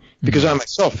monster, because I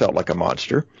myself felt like a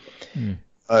monster.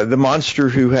 The monster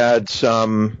who had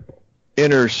some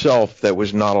inner self that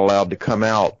was not allowed to come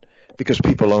out because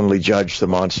people only judged the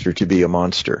monster to be a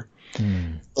monster.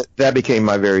 That became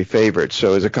my very favorite.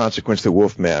 So as a consequence, the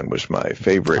Wolfman was my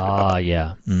favorite.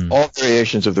 All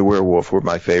variations of the werewolf were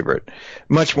my favorite,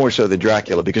 much more so than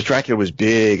Dracula, because Dracula was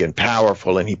big and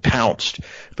powerful and he pounced.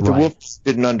 But the wolf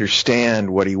didn't understand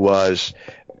what he was,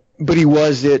 but he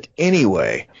was it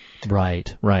anyway.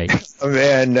 Right.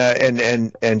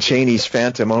 And Cheney's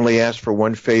Phantom only asked for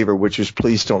one favor, which was,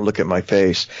 please don't look at my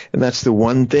face. And that's the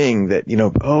one thing that,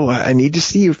 I need to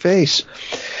see your face.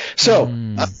 So,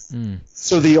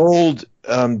 so the old,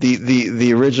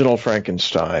 the original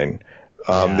Frankenstein,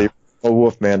 the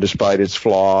Wolfman, despite its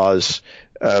flaws,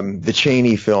 the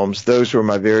Cheney films, those were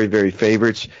my very, very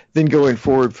favorites. Then going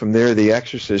forward from there, The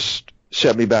Exorcist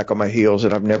set me back on my heels,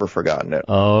 and I've never forgotten it.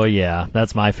 Oh yeah,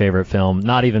 that's my favorite film.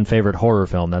 Not even favorite horror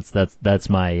film. That's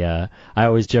my. I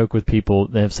always joke with people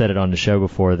that have said it on the show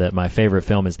before that my favorite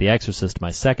film is The Exorcist.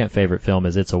 My second favorite film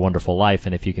is It's a Wonderful Life.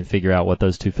 And if you can figure out what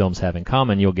those two films have in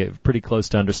common, you'll get pretty close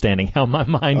to understanding how my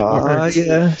mind works.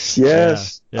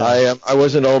 Yes. Yeah. I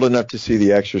wasn't old enough to see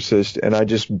The Exorcist, and I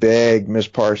just begged Miss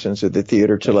Parsons at the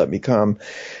theater to let me come.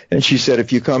 And she said,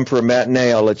 if you come for a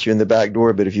matinee, I'll let you in the back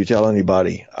door, but if you tell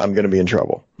anybody, I'm going to be in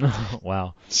trouble.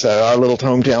 Wow. So our little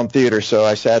hometown theater, so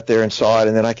I sat there and saw it,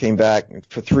 and then I came back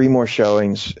for 3 more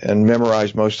showings and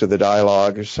memorized most of the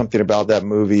dialogue. There's something about that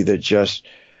movie that just,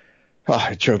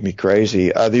 it drove me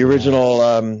crazy. The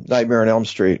original Nightmare on Elm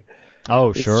Street.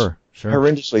 Oh, sure.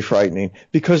 Horrendously frightening,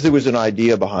 because there was an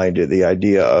idea behind it, the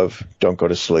idea of don't go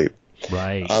to sleep.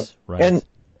 Right. And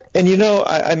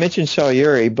I mentioned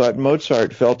Salieri, but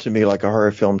Mozart felt to me like a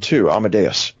horror film too.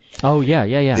 Amadeus. Oh, yeah.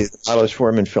 The Milos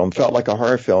Forman film felt like a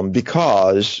horror film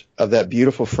because of that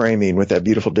beautiful framing with that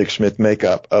beautiful Dick Smith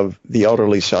makeup of the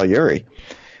elderly Salieri.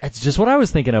 That's just what I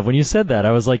was thinking of when you said that.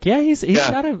 I was like, he's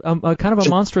got a kind of a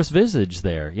monstrous visage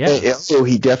there. Yeah. So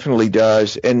he definitely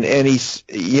does. And he's,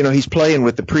 he's playing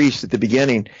with the priest at the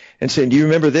beginning and saying, do you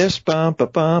remember this? Bum, ba,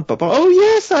 bum, ba, bum. Oh,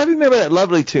 yes, I remember that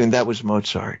lovely tune. That was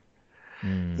Mozart.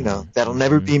 That'll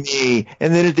never be me.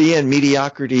 And then at the end,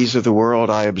 mediocrities of the world,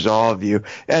 I absolve you.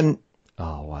 And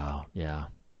oh, wow. Yeah.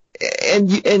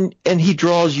 And he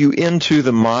draws you into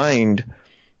the mind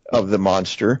of the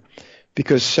monster,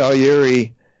 because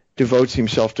Salieri devotes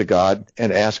himself to God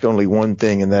and asks only one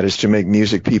thing, and that is to make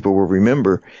music people will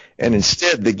remember. And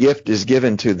instead, the gift is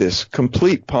given to this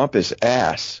complete pompous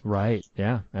ass. Right.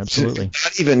 Yeah, absolutely.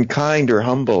 Not even kind or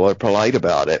humble or polite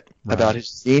about it, about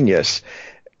his genius.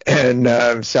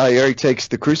 And Salieri takes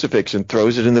the crucifix and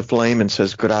throws it in the flame and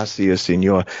says, "Gracia,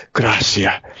 Signor,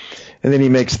 gracia." And then he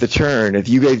makes the turn. If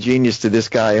you gave genius to this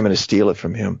guy, I'm going to steal it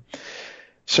from him.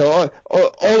 So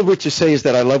all of which to say is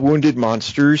that I love wounded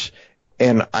monsters,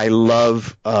 and I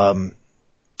love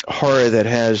horror that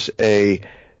has a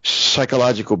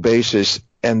psychological basis,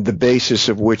 and the basis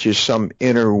of which is some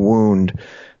inner wound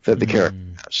that the character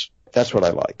has. That's what I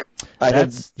like. I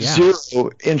have zero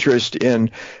interest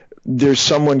in there's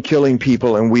someone killing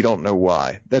people and we don't know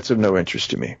why. That's of no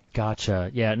interest to me. Gotcha.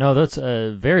 Yeah, no, that's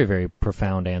a very, very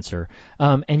profound answer.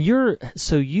 And you,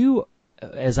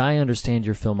 as I understand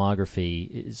your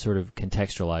filmography, sort of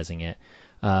contextualizing it,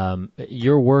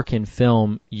 your work in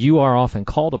film, you are often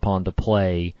called upon to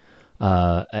play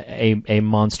a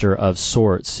monster of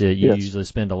sorts. You usually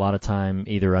spend a lot of time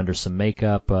either under some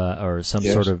makeup or some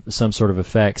sort of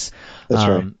effects. That's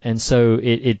right. And so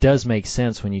it does make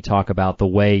sense when you talk about the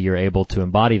way you're able to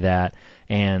embody that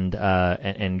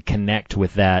and connect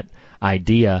with that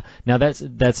idea. Now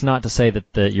that's not to say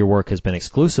that your work has been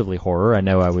exclusively horror.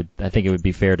 I think it would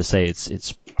be fair to say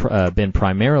it's been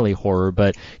primarily horror,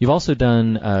 but you've also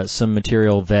done some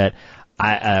material that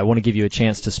I want to give you a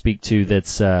chance to speak to.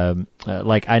 That's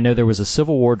like, I know there was a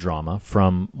Civil War drama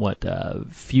from a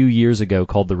few years ago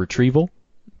called The Retrieval.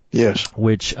 Yes.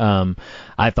 Which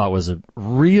I thought was a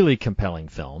really compelling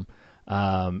film.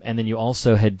 And then you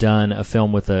also had done a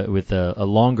film with a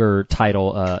longer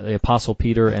title, The Apostle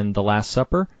Peter and the Last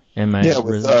Supper.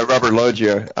 With Robert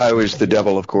Loggia. I was the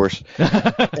devil, of course.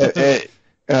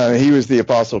 He was the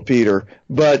Apostle Peter.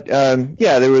 But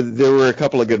there were a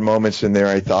couple of good moments in there,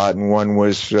 I thought, and one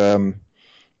was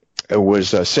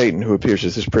Satan, who appears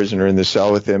as this prisoner in the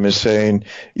cell with him, is saying,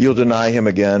 "You'll deny him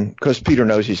again," because Peter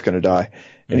knows he's going to die,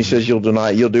 and he says, "You'll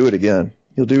do it again.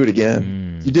 You'll do it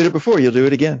again. You did it before. You'll do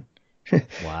it again."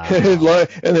 Wow.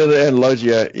 and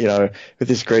Loggia, with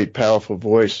this great, powerful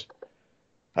voice,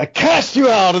 "I cast you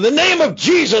out in the name of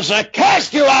Jesus. I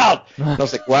cast you out." And I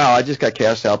was like, wow, I just got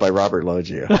cast out by Robert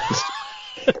Loggia.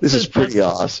 This is pretty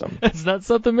awesome. It's not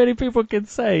something many people can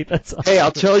say. That's awesome. Hey,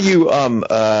 I'll tell you,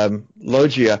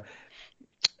 Loggia,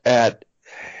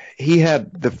 he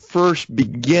had the first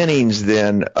beginnings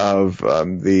then of I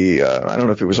don't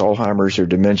know if it was Alzheimer's or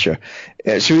dementia.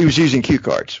 So he was using cue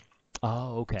cards.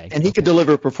 Oh, okay. And he could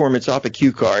deliver a performance off a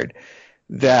cue card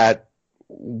that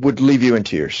would leave you in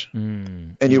tears.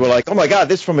 And you were like, oh, my God,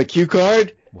 this from a cue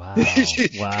card? Wow. Because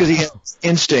he had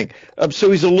instinct. So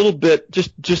he's a little bit,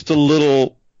 just a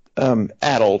little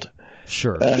addled.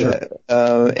 Sure.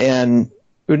 And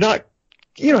not,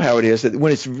 you know how it is that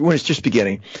when it's just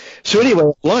beginning. So anyway,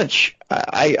 at lunch,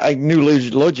 I knew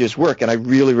Loggia's work, and I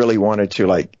really, really wanted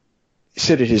to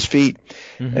sit at his feet.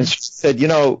 And she said,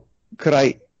 could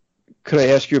I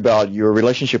ask you about your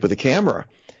relationship with the camera?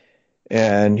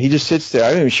 And he just sits there.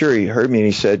 I'm not even sure he heard me, and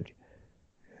he said,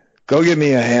 "Go get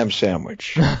me a ham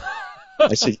sandwich."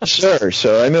 I said, "Sir."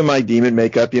 So I'm in my demon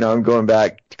makeup. I'm going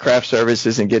back to craft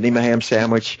services and getting him a ham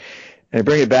sandwich. And I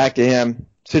bring it back to him,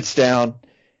 sits down,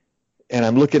 and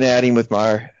I'm looking at him with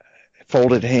my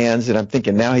folded hands, and I'm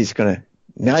thinking, now he's gonna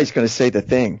say the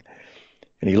thing.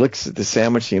 And he looks at the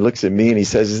sandwich, and he looks at me, and he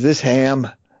says, "Is this ham?"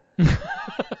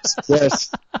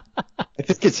 "Yes, I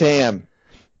think it's ham."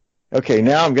 "Okay,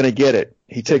 now I'm going to get it."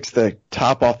 He takes the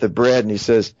top off the bread and he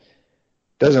says,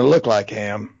 "Doesn't look like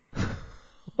ham."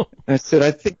 I said,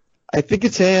 I think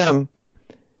it's ham.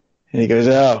 And he goes,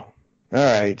 "Oh, all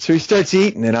right." So he starts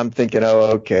eating, and I'm thinking,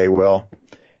 oh, okay, well,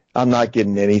 I'm not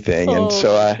getting anything. And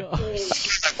so I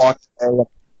walked away.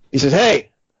 He says,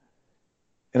 "Hey."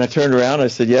 And I turned around and I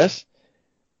said, "Yes?"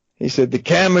 He said, "The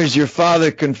camera's your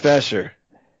father confessor.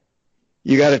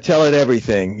 You got to tell it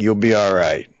everything. You'll be all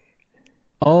right."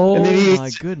 Oh, and then my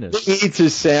goodness. He eats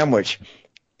his sandwich.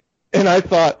 And I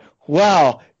thought,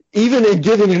 wow, even in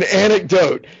giving an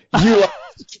anecdote, you are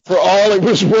for all it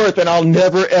was worth, and I'll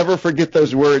never, ever forget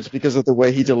those words because of the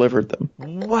way he delivered them.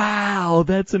 Wow,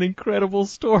 that's an incredible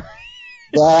story.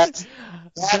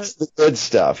 That's the good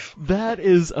stuff. That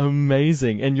is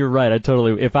amazing, and you're right.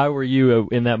 If I were you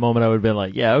in that moment, I would have been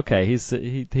like, "Yeah, okay,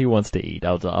 he wants to eat.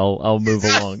 I'll move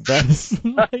along." That's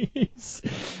nice.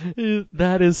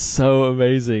 That is so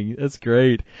amazing. That's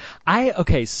great.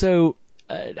 So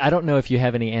I don't know if you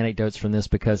have any anecdotes from this,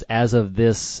 because as of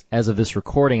this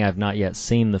recording, I've not yet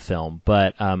seen the film,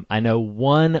 but I know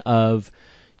one of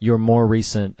your more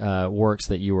recent works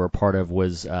that you were a part of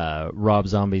was Rob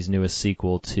Zombie's newest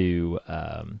sequel to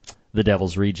The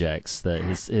Devil's Rejects.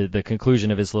 The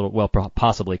conclusion of his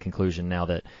possibly conclusion now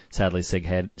that sadly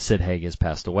Sid Haig has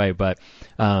passed away, but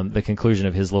the conclusion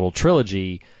of his little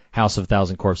trilogy, House of a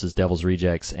Thousand Corpses, Devil's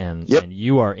Rejects, and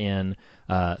you are in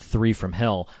Three from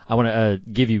Hell. I want to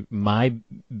give you my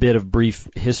bit of brief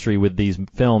history with these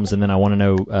films, and then I want to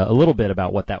know a little bit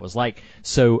about what that was like.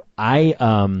 So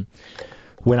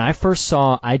when I first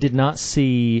saw, I did not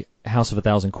see House of a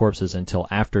Thousand Corpses until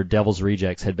after Devil's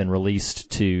Rejects had been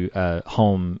released to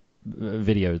home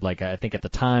video. I think at the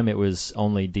time it was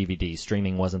only DVD.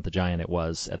 Streaming wasn't the giant it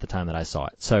was at the time that I saw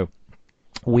it. So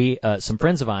we, some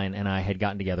friends of mine and I had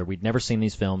gotten together. We'd never seen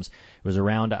these films. It was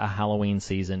around a Halloween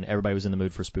season. Everybody was in the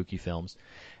mood for spooky films.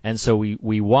 And so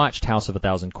we watched House of a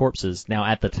Thousand Corpses. Now,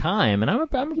 at the time, and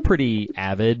I'm a pretty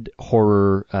avid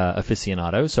horror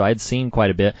aficionado, so I had seen quite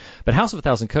a bit. But House of a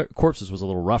Thousand Corpses was a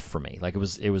little rough for me.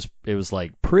 It was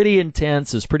like pretty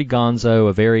intense. It was pretty gonzo.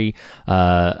 A very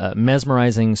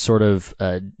mesmerizing sort of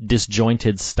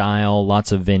disjointed style.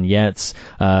 Lots of vignettes,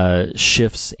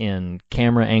 shifts in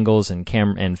camera angles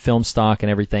and film stock and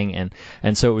everything.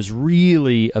 And so it was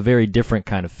really a very different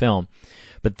kind of film.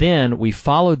 But then we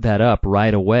followed that up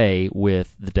right away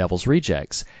with The Devil's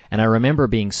Rejects. And I remember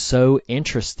being so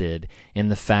interested in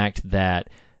the fact that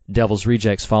Devil's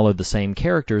Rejects followed the same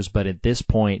characters, but at this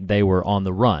point they were on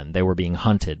the run. They were being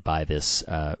hunted by this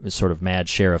sort of mad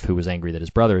sheriff who was angry that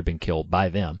his brother had been killed by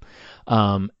them.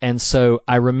 And so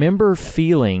I remember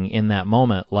feeling in that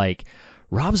moment like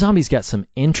Rob Zombie's got some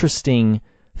interesting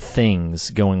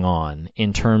things going on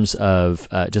in terms of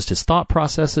just his thought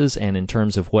processes and in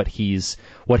terms of what he's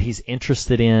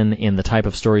interested in the type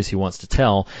of stories he wants to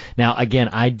tell. Now, again,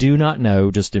 I do not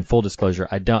know, just in full disclosure,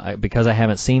 because I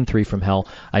haven't seen Three from Hell,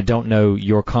 I don't know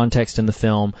your context in the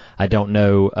film. I don't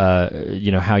know,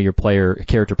 how your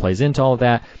character plays into all of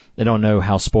that. I don't know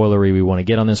how spoilery we want to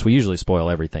get on this. We usually spoil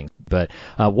everything. But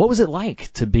what was it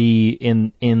like to be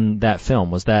in that film?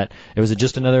 Was it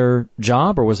just another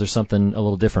job, or was there something a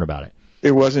little different about it?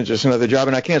 It wasn't just another job,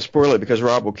 and I can't spoil it because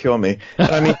Rob will kill me.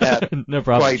 And I mean that no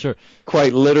problem.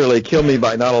 quite literally kill me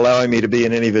by not allowing me to be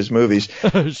in any of his movies.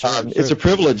 Sure. It's a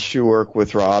privilege to work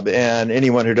with Rob, and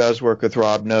anyone who does work with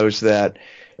Rob knows that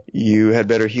you had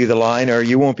better hew the line or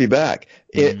you won't be back.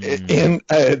 In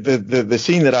the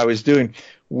scene that I was doing,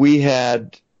 we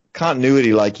had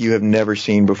continuity like you have never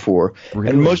seen before.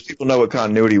 Really? And most people know what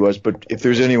continuity was, but if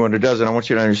there's anyone who doesn't, I want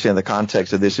you to understand the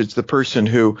context of this. It's the person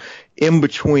who, in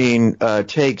between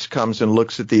takes, comes and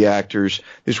looks at the actors,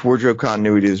 this wardrobe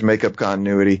continuity, this makeup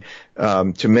continuity,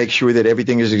 to make sure that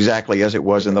everything is exactly as it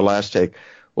was in the last take.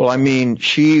 Well, I mean,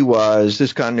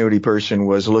 this continuity person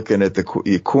was looking at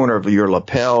the corner of your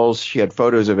lapels. She had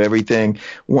photos of everything,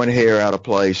 one hair out of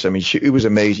place. I mean, it was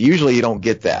amazing. Usually you don't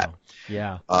get that.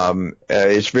 Yeah.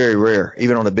 It's very rare,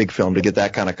 even on a big film, to get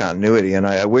that kind of continuity. And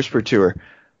I whispered to her,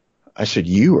 I said,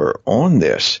 "You are on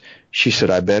this." She said,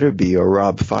 "I better be or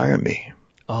Rob fire me."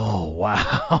 Oh,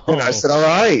 wow. And I said, "All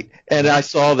right." And I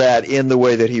saw that in the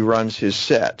way that he runs his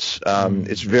sets.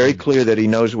 It's very clear that he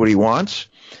knows what he wants.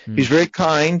 He's very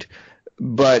kind,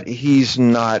 but he's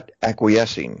not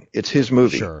acquiescing. It's his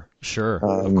movie. Sure,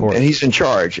 of course. And he's in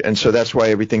charge, and so that's why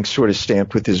everything's sort of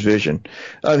stamped with his vision.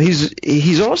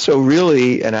 He's also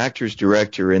really an actor's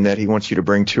director in that he wants you to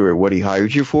bring to it what he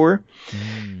hired you for.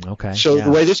 Okay. So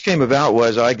the way this came about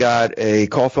was I got a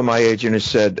call from my agent and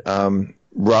said,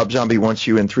 Rob Zombie wants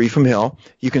you in Three from Hell.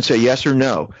 You can say yes or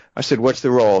no. I said, "What's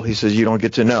the role?" He says, "You don't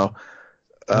get to know.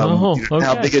 Okay.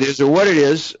 How big it is or what it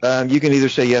is. You can either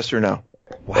say yes or no."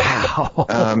 Wow.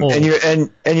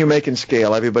 And you're making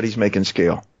scale. Everybody's making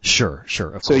scale. Sure,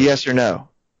 of course. So yes or no?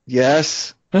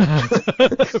 Yes.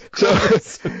 Of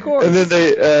course. And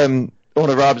then on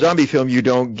a Rob Zombie film, you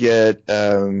don't get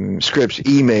scripts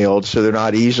emailed, so they're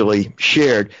not easily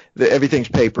shared. Everything's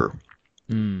paper.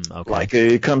 Okay. Like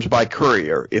it comes by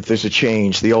courier if there's a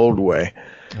change the old way.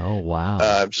 Oh,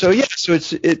 wow. So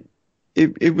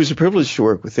it was a privilege to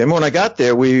work with him. When I got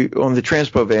there, on the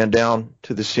transpo van down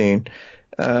to the scene,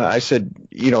 I said,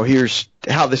 "Here's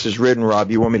how this is written,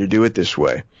 Rob. You want me to do it this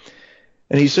way?"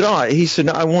 And he said,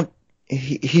 "No, I want."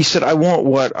 He said, "I want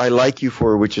what I like you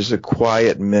for, which is a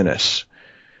quiet menace.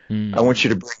 I want you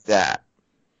to bring that."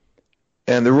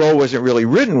 And the role wasn't really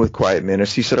written with quiet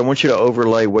menace. He said, "I want you to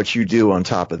overlay what you do on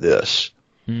top of this."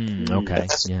 Okay.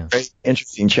 That's a very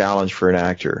interesting challenge for an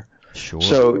actor. Sure.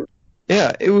 So.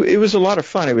 Yeah, it was a lot of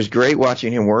fun. It was great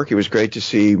watching him work. It was great to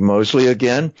see Mosley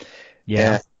again.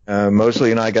 Yeah. And,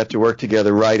 Mosley and I got to work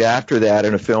together right after that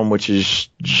in a film which is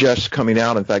just coming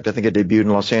out. In fact, I think it debuted in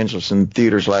Los Angeles in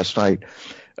theaters last night,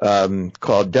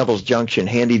 called Devil's Junction,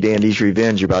 Handy Dandy's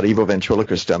Revenge, about evil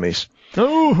ventriloquist dummies.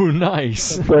 Oh,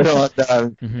 nice. And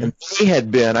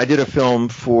I did a film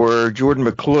for Jordan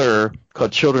McClure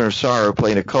called Children of Sorrow,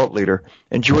 playing a cult leader.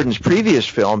 And Jordan's previous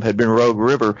film had been Rogue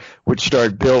River, which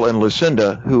starred Bill and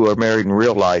Lucinda, who are married in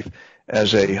real life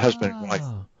as a husband and wife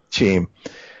team.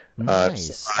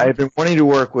 Nice. So I had been wanting to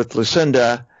work with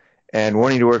Lucinda and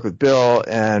wanting to work with Bill,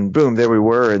 and boom, there we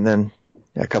were. And then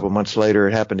a couple months later,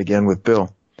 it happened again with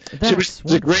Bill. So it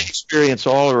was a great experience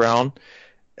all around,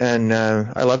 and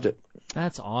I loved it.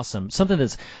 That's awesome. Something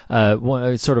that's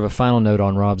sort of a final note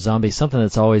on Rob Zombie, something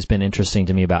that's always been interesting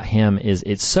to me about him is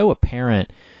it's so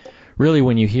apparent, really,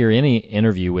 when you hear any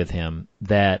interview with him,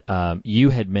 that you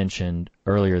had mentioned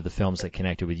earlier the films that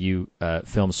connected with you,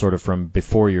 films sort of from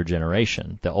before your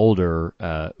generation, the older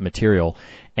material.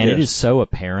 And Yes. It is so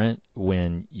apparent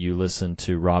when you listen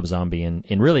to Rob Zombie in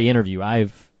really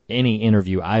any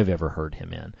interview I've ever heard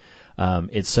him in.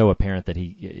 It's so apparent that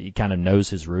he kind of knows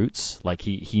his roots. Like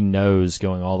he knows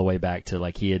going all the way back to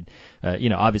like he had,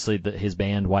 obviously his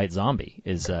band White Zombie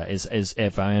is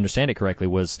if I understand it correctly,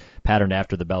 was patterned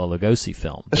after the Bela Lugosi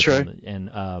film. That's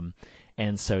right.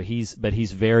 And so he's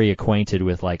very acquainted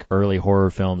with like early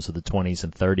horror films of the 20s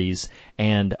and 30s,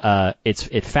 and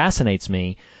it fascinates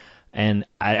me. And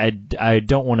I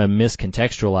don't want to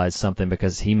miscontextualize something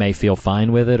because he may feel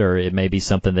fine with it, or it may be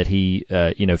something that he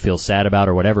feels sad about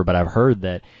or whatever. But I've heard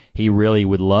that he really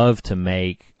would love to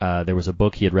make. There was a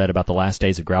book he had read about the last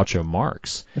days of Groucho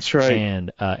Marx. That's right.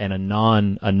 And a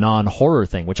non horror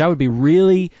thing, which I would be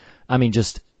really,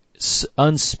 just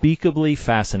unspeakably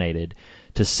fascinated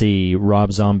to see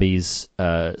Rob Zombie's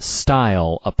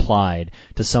style applied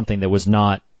to something that was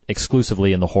not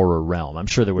exclusively in the horror realm. I'm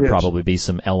sure there would probably be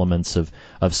some elements of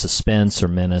suspense or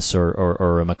menace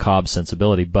or a macabre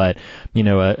sensibility, but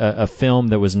a film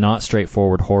that was not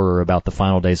straightforward horror about the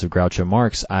final days of Groucho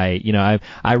Marx.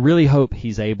 I really hope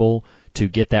he's able to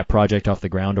get that project off the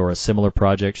ground, or a similar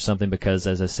project or something, because,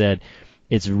 as I said,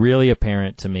 it's really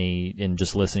apparent to me in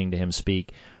just listening to him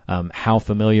speak how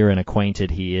familiar and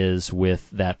acquainted he is with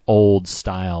that old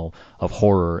style of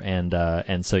horror,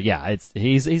 and so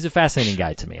he's a fascinating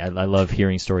guy to me. I love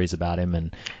hearing stories about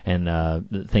him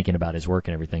and thinking about his work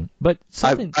and everything. But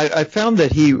I found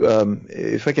that he,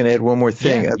 if I can add one more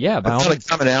thing, I found a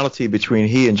commonality between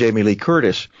he and Jamie Lee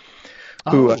Curtis,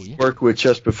 who I worked with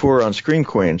just before on Scream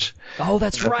Queens. Oh,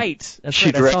 that's right.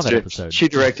 She I saw that episode. She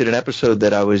directed an episode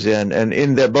that I was in, and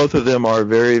in that both of them are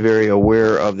very, very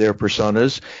aware of their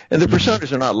personas. And the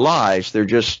personas are not lies; they're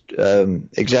just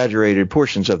exaggerated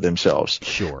portions of themselves.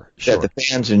 Sure. That the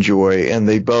fans enjoy, and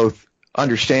they both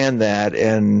understand that,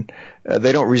 and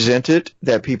they don't resent it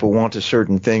that people want a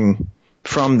certain thing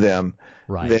from them.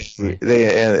 Right.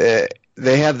 They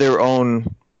have their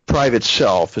own private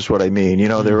self, is what I mean.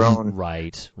 Their own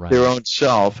their own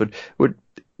self. And what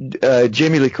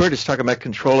Jamie Lee Curtis talking about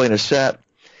controlling a set.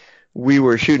 We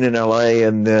were shooting in L.A.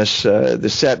 and the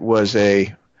set was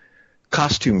a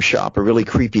costume shop, a really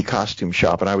creepy costume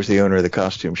shop, and I was the owner of the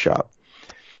costume shop.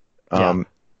 And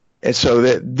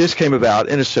so this came about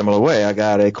in a similar way. I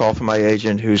got a call from my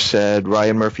agent who said,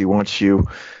 Ryan Murphy wants you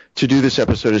to do this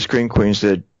episode of Scream Queens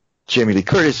that Jamie Lee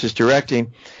Curtis is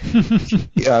directing.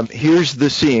 Here's the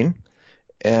scene.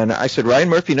 And I said, Ryan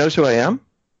Murphy knows who I am?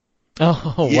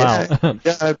 Oh, wow.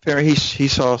 Yeah, apparently he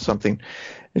saw something.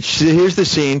 And she said, here's the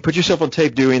scene. Put yourself on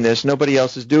tape doing this. Nobody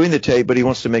else is doing the tape, but he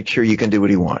wants to make sure you can do what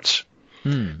he wants.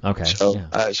 Okay. So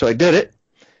I did it.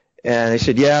 And they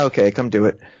said, yeah, okay, come do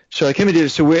it. So I came and did it.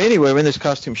 So we're in this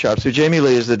costume shop. So Jamie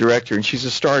Lee is the director, and she's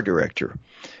a star director.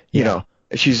 You know.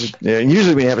 And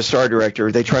usually when you have a star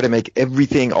director, they try to make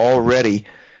everything all ready,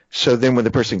 so then when the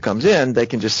person comes in, they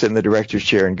can just sit in the director's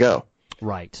chair and go.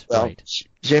 Right.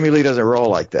 Jamie Lee doesn't roll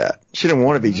like that. She didn't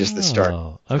want to be just the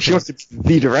star. Okay. She wants to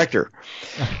be the director.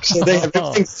 So they have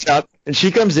everything set up, and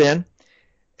she comes in,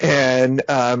 and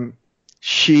I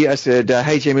said,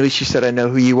 hey, Jamie Lee, she said, I know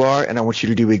who you are, and I want you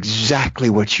to do exactly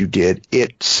what you did.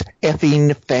 It's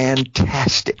effing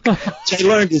fantastic. Which I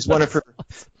learned is one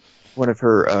of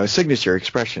her signature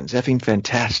expressions, effing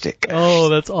fantastic. Oh,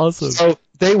 that's awesome. So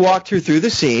they walked her through the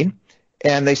scene,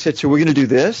 and they said, so we're going to do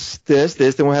this, then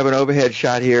we'll have an overhead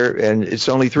shot here, and it's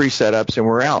only 3 setups, and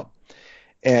we're out.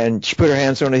 And she put her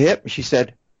hands on her hip, and she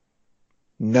said,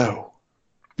 no.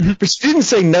 But she didn't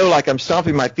say no like I'm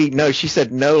stomping my feet. No, she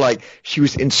said no like she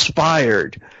was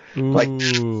inspired, like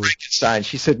Frankenstein.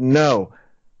 She said, no,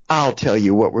 I'll tell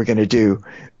you what we're going to do.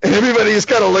 And everybody just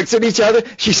kind of looks at each other.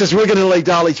 She says, we're going to lay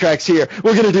dolly tracks here.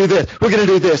 We're going to do this. We're going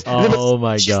to do this. Oh,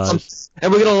 my gosh.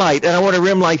 And we're going to light. And I want a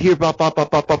rim light here. Bah, bah, bah,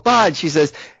 bah, bah, bah. And she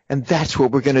says, and that's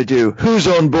what we're going to do. Who's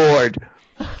on board?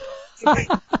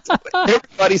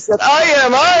 Everybody said,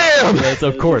 I am. Yes,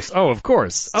 of course. Oh, of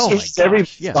course. Oh, my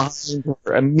gosh. Yes.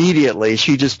 Immediately,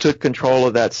 she just took control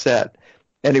of that set.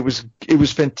 And it was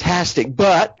fantastic.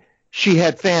 But she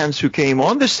had fans who came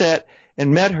on the set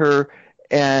and met her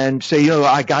and say,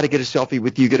 I got to get a selfie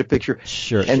with you, get a picture.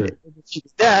 Sure. And she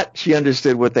did that, she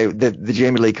understood what the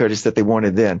Jamie Lee Curtis that they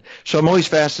wanted then. So I'm always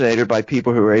fascinated by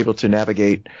people who are able to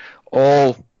navigate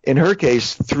all, in her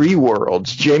case, 3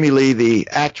 worlds. Jamie Lee, the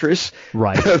actress,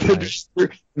 right,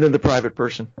 and then the private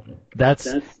person. That's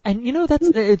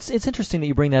it's interesting that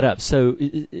you bring that up. So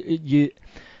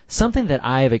something that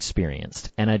I have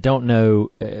experienced, and I don't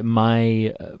know,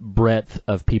 my breadth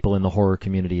of people in the horror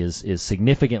community is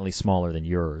significantly smaller than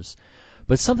yours,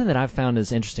 but something that I've found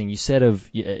is interesting. You said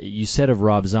of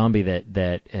Rob Zombie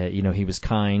that he was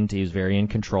kind, he was very in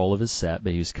control of his set,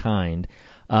 but he was kind.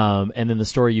 And then the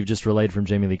story you've just relayed from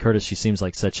Jamie Lee Curtis, she seems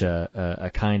like such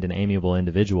a kind and amiable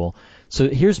individual. So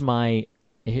here's my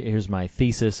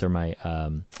thesis, or my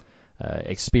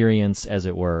experience, as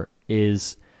it were,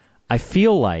 is I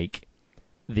feel like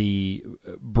the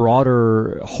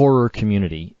broader horror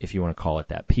community, if you want to call it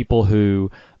that, people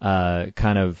who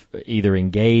kind of either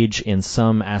engage in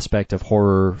some aspect of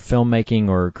horror filmmaking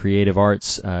or creative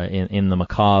arts in the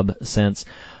macabre sense,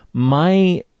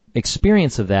 my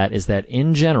experience of that is that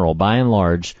in general, by and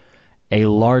large, a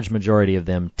large majority of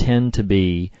them tend to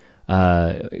be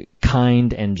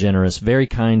kind and generous, very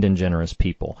kind and generous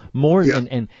people. More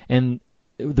and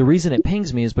the reason it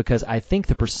pings me is because I think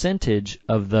the percentage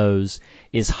of those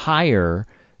is higher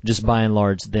just by and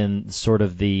large, than sort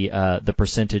of the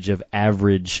percentage of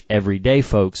average everyday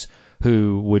folks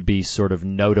who would be sort of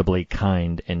notably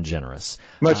kind and generous.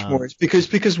 Much more. It's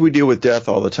because we deal with death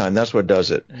all the time. That's what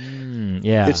does it.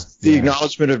 Yeah. It's the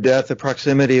acknowledgement of death, the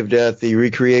proximity of death, the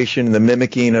recreation, the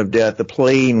mimicking of death, the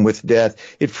playing with death.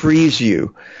 It frees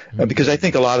you. Because I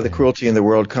think a lot of the cruelty in the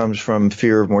world comes from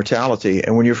fear of mortality.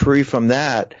 And when you're free from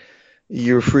that,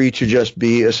 you're free to just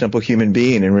be a simple human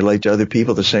being and relate to other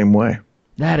people the same way.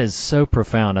 That is so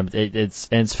profound.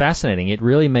 It's fascinating. It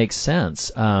really makes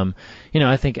sense. I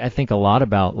think a lot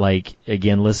about, like,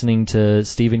 again, listening to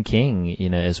Stephen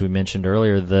King. As we mentioned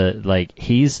earlier,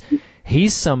 he's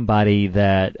somebody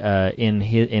that in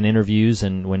interviews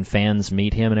and when fans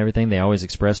meet him and everything, they always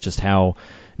express just how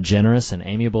generous and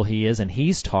amiable he is. And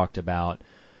he's talked about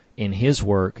in his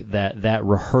work that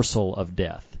rehearsal of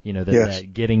death.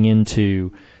 That getting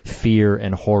into fear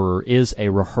and horror is a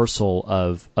rehearsal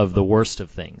of the worst of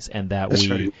things, and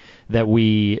that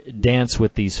we dance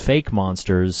with these fake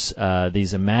monsters,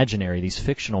 these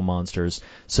fictional monsters,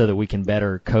 so that we can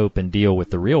better cope and deal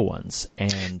with the real ones.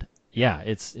 And yeah,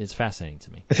 it's fascinating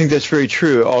to me. I think that's very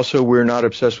true. Also, we're not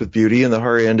obsessed with beauty in the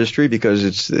horror industry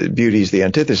because beauty is the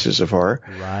antithesis of horror.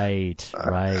 Right.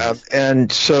 And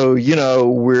so,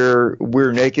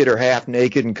 we're naked or half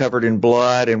naked and covered in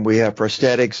blood, and we have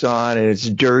prosthetics on, and it's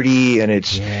dirty, and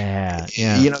it's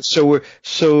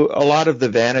So a lot of the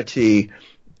vanity.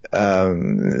 We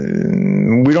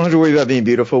don't have to worry about being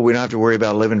beautiful. We don't have to worry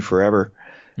about living forever.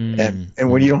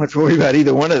 And when you don't have to worry about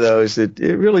either one of those, it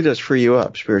really does free you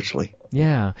up spiritually.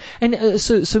 Yeah, and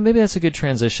so maybe that's a good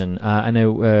transition. I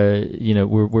know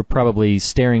we're probably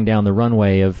staring down the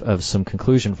runway of some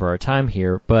conclusion for our time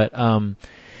here, but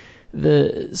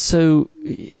so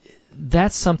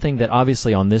that's something that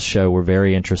obviously on this show we're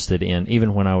very interested in.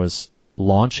 Even when I was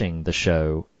launching the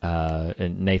show,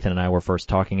 and Nathan and I were first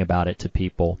talking about it to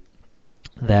people,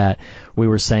 that we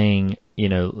were saying,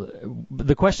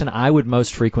 the question I would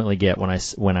most frequently get when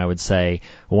I would say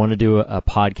I want to do a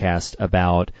podcast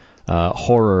about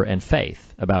horror and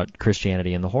faith, about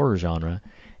Christianity and the horror genre,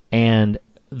 and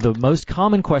the most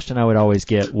common question I would always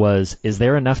get was, is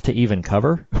there enough to even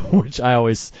cover? Which I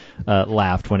always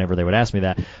laughed whenever they would ask me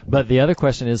that. But the other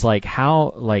question is,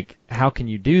 how can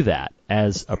you do that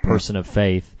as a person of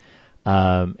faith?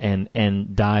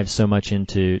 And dive so much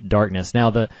into darkness.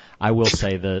 Now, I will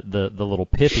say the little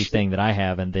pithy thing that I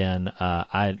have, and then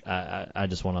I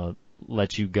just want to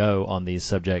let you go on these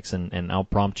subjects, and I'll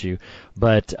prompt you.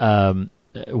 But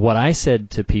what I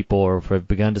said to people, or have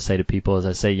begun to say to people, is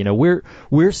I say,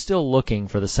 we're still looking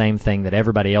for the same thing that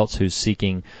everybody else who's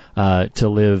seeking to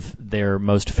live their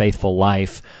most faithful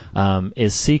life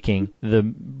is seeking. The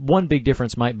one big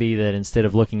difference might be that instead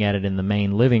of looking at it in the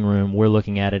main living room, we're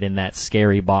looking at it in that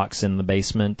scary box in the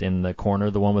basement in the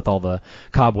corner, the one with all the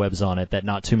cobwebs on it that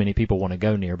not too many people want to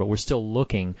go near. But we're still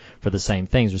looking for the same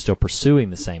things. We're still pursuing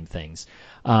the same things.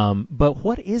 But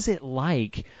what is it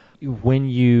like when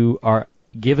you are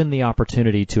given the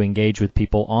opportunity to engage with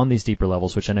people on these deeper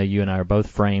levels, which I know you and I are both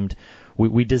framed?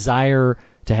 We desire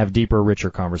to have deeper,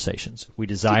 richer conversations. We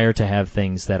desire to have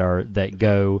things that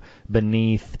go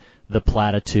beneath the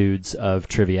platitudes of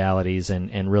trivialities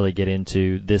and really get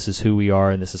into, this is who we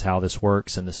are and this is how this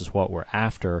works and this is what we're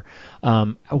after.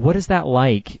 What is that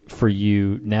like for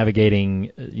you,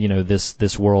 navigating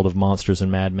this world of monsters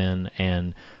and madmen?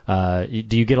 And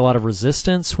do you get a lot of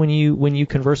resistance when you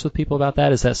converse with people about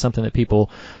that? Is that something that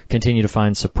people continue to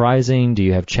find surprising? Do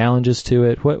you have challenges to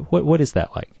it? What is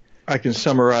that like? I can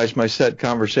summarize my set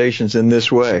conversations in this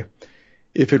way.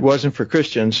 If it wasn't for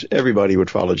Christians, everybody would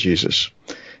follow Jesus.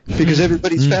 Because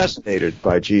everybody's fascinated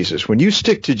by Jesus. When you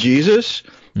stick to Jesus,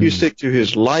 you stick to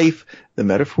his life, the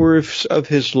metaphors of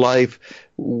his life,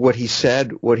 what he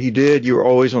said, what he did. You're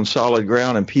always on solid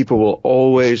ground, and people will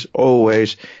always,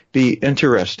 always be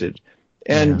interested.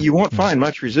 And you won't find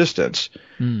much resistance.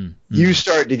 You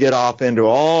start to get off into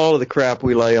all of the crap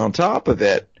we lay on top of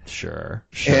it. Sure.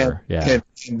 And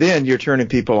then you're turning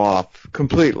people off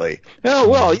completely. Oh,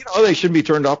 well, they shouldn't be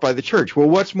turned off by the church. Well,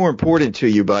 what's more important to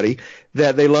you, buddy,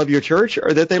 that they love your church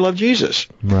or that they love Jesus?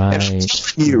 Right.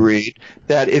 And you read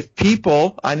that if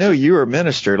people, I know you're a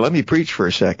minister, let me preach for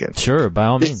a second. Sure, by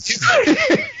all means.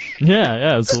 Yeah,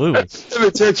 absolutely.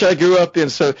 The church I grew up in,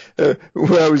 so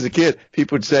when I was a kid,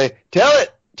 people would say, tell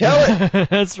it.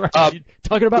 That's right. You're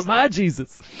talking about my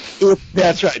Jesus.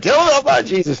 That's right. Tell them about my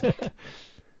Jesus.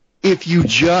 If you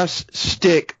just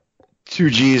stick to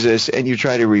Jesus and you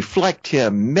try to reflect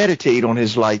him, meditate on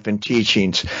his life and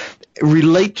teachings,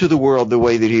 relate to the world the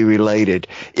way that he related,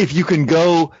 if you can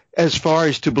go as far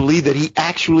as to believe that he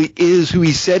actually is who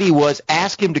he said he was,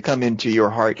 ask him to come into your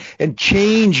heart and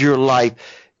change your life,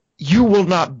 you will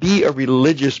not be a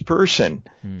religious person.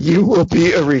 You will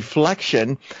be a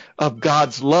reflection of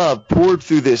God's love poured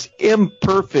through this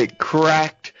imperfect,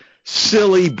 cracked,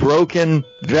 silly, broken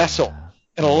vessel.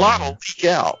 And a lot will leak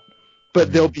out,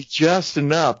 but there'll be just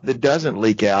enough that doesn't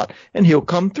leak out, and he'll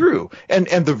come through. And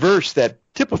the verse that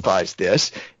typifies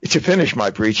this, to finish my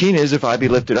preaching, is if I be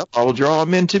lifted up, I will draw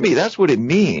men to me. That's what it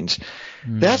means.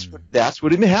 That's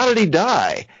what it means. How did he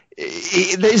die?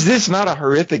 Is this not a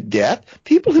horrific death?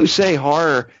 People who say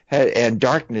horror and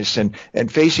darkness and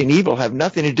facing evil have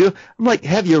nothing to do. I'm like,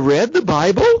 have you read the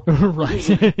Bible? Right.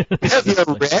 Have you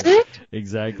read it?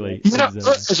 Exactly. You know,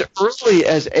 as early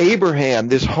as Abraham,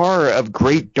 this horror of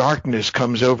great darkness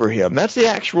comes over him. That's the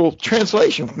actual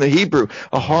translation from the Hebrew.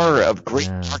 A horror of great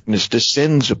darkness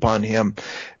descends upon him.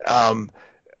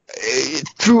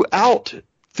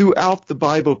 Throughout the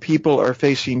Bible, people are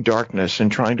facing darkness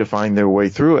and trying to find their way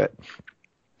through it.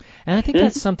 And I think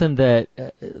that's something that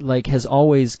has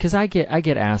always, because I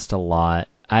get asked a lot.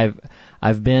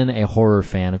 I've been a horror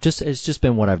fan of it's just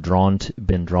been what I've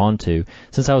been drawn to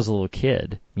since I was a little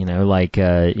kid.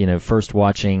 First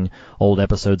watching old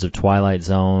episodes of Twilight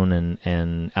Zone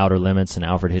and Outer Limits and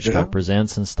Alfred Hitchcock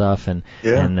Presents and stuff. And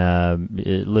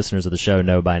listeners of the show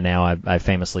know by now I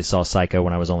famously saw Psycho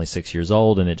when I was only 6 years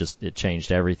old, and it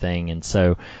changed everything. And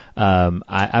so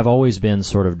I've always been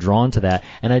sort of drawn to that.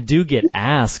 And I do get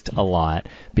asked a lot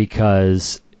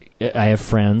because I have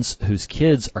friends whose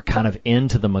kids are kind of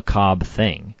into the macabre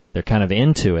thing. They're kind of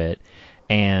into it,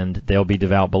 and they'll be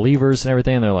devout believers and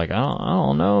everything, and they're like, I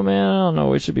don't know, man. I don't know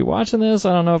we should be watching this.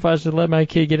 I don't know if I should let my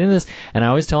kid get into this. And I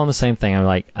always tell them the same thing. I'm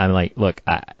like, look,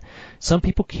 some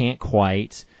people can't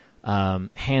quite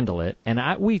handle it,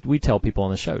 and we tell people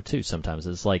on the show too sometimes.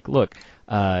 It's like, look,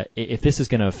 if this is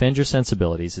going to offend your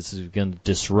sensibilities, this is going to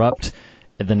disrupt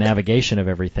the navigation of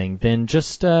everything, then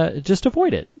just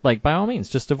avoid it. Like, by all means,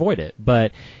 just avoid it.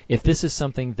 But if this is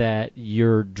something that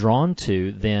you're drawn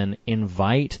to, then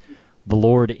invite the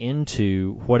Lord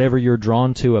into whatever you're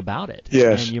drawn to about it.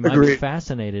 Yes, and you might be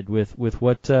fascinated with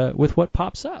what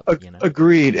pops up.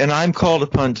 Agreed. And I'm called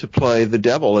upon to play the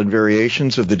devil and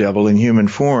variations of the devil in human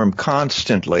form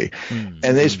constantly. And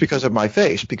it's because of my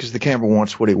face, because the camera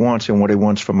wants what it wants, and what it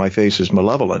wants from my face is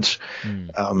malevolence.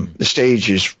 The stage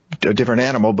is a different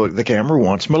animal, but the camera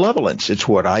wants malevolence. It's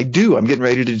what I do. I'm getting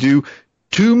ready to do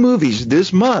 2 movies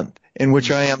this month in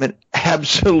which I am an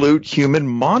absolute human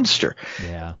monster.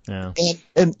 Yeah.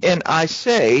 And I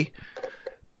say,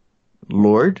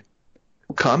 Lord,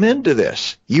 come into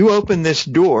this. You open this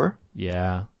door.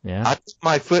 Yeah. I put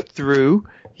my foot through.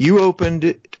 You opened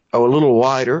it a little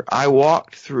wider. I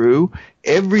walked through.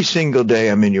 Every single day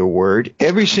I'm in your word.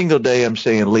 Every single day I'm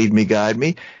saying, lead me, guide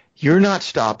me. You're not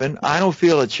stopping. I don't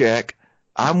feel a check.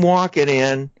 I'm walking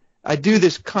in. I do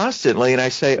this constantly, and I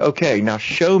say, okay, now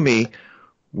show me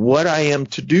what I am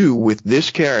to do with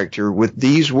this character, with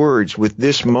these words, with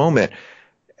this moment.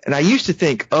 And I used to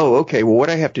think, okay, well, what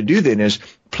I have to do then is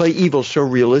play evil so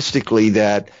realistically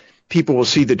that people will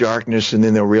see the darkness and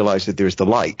then they'll realize that there's the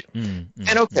light. And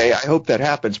okay, I hope that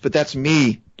happens, but that's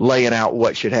me laying out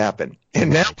what should happen.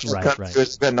 And now as I've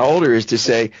gotten older is to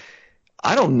say,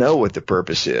 I don't know what the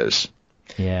purpose is.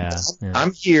 Yeah.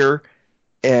 I'm here,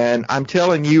 and I'm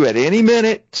telling you at any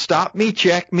minute, stop me,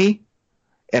 check me,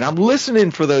 and I'm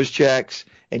listening for those checks,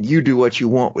 and you do what you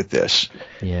want with this.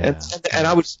 Yeah. And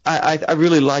I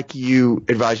really like you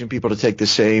advising people to take the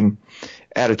same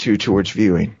attitude towards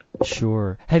viewing.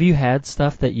 Sure. Have you had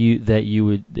stuff that you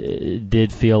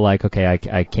did feel like, okay,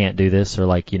 I can't do this,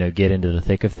 or get into the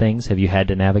thick of things? Have you had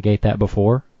to navigate that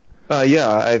before? Yeah,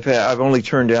 I've only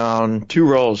turned down 2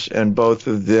 roles, and both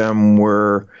of them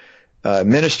were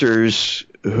ministers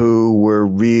who were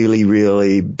really,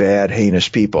 really bad, heinous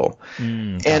people.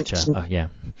 Gotcha.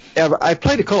 And I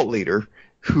played a cult leader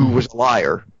who was a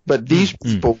liar, but these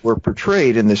people were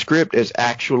portrayed in the script as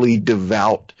actually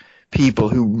devout people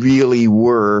who really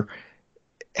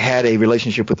had a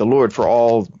relationship with the Lord for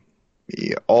all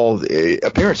the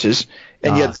appearances,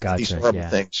 and yet these horrible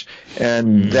things.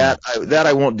 And that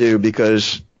I won't do,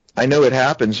 because I know it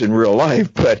happens in real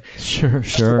life, but sure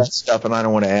that stuff, and I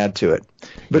don't want to add to it.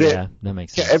 But that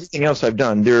makes sense. Everything else I've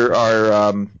done, there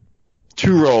are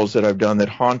 2 roles that I've done that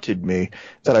haunted me,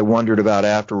 that I wondered about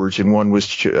afterwards, and one was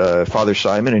Father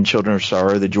Simon in Children of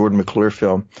Sorrow, the Jordan McClure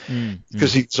film,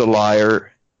 because he was a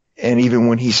liar, and even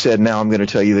when he said, now I'm going to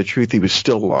tell you the truth, he was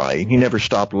still lying. He never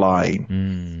stopped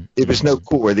lying. It was no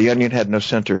core. The onion had no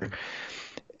center.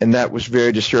 and that was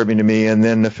very disturbing to me. And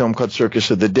then the film called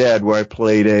Circus of the Dead, where I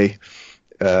played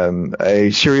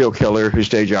a serial killer whose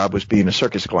day job was being a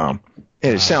circus clown.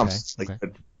 And it sounds silly,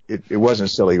 but it wasn't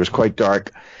silly. It was quite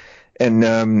dark.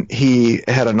 And he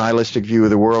had a nihilistic view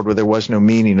of the world where there was no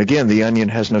meaning. Again, the onion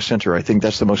has no center. I think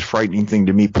that's the most frightening thing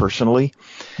to me personally.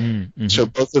 Mm-hmm. So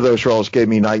both of those roles gave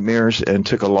me nightmares and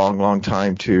took a long, long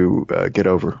time to get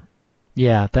over.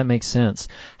 Yeah, that makes sense.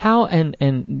 How,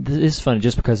 and this is funny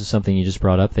just because of something you just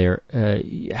brought up there,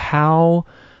 how...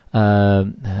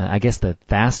 I guess the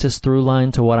fastest through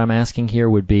line to what I'm asking here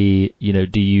would be,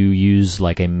 do you use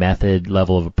like a method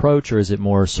level of approach, or is it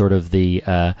more sort of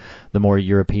the more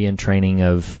European training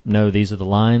of, no, these are the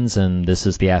lines and this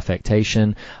is the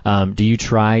affectation? Do you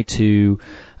try to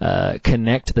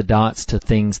connect the dots to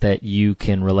things that you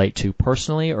can relate to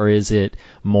personally, or is it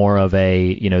more of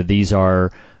a, these are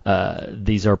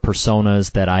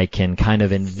personas that I can kind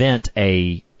of invent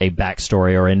a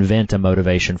backstory or invent a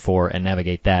motivation for and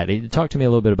navigate that? Talk to me a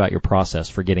little bit about your process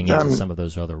for getting into some of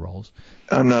those other roles.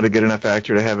 I'm not a good enough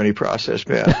actor to have any process,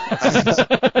 man.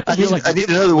 I need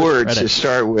to know the words to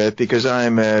start with, because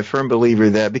I'm a firm believer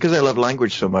that, because I love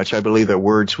language so much, I believe that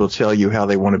words will tell you how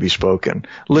they want to be spoken.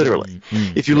 Literally.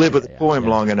 If you live with a poem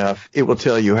long enough, it will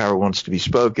tell you how it wants to be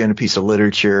spoken, a piece of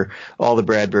literature, all the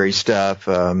Bradbury stuff,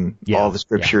 all the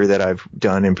scripture that I've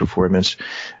done in performance,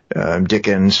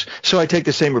 Dickens. So I take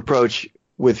the same approach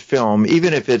with film.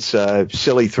 Even if it's a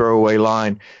silly throwaway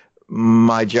line,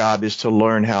 my job is to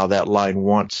learn how that line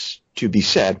wants to be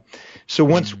said. So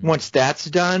once that's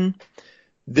done,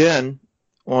 then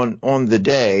on the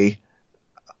day,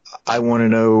 I want to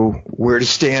know where to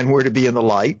stand, where to be in the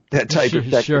light, that type of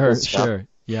technical stuff. Sure,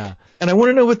 yeah. And I want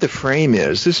to know what the frame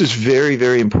is. This is very,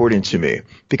 very important to me,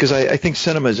 because I think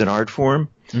cinema is an art form,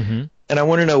 and I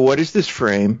want to know, what is this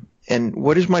frame, and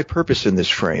what is my purpose in this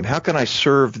frame? How can I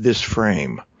serve this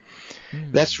frame?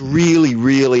 That's really,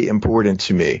 really important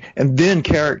to me. And then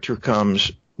character comes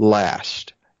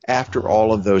last after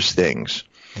all of those things.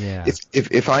 Yeah.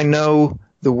 If I know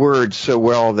the words so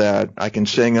well that I can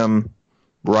sing them,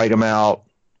 write them out,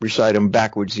 recite them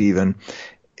backwards even,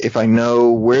 if I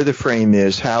know where the frame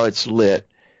is, how it's lit,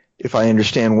 if I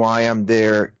understand why I'm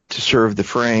there to serve the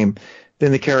frame,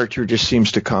 then the character just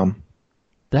seems to come.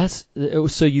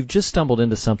 So you've just stumbled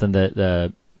into something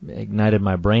that ignited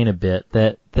my brain a bit,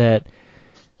 that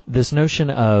this notion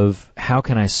of how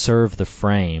can I serve the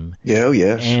frame. Yeah,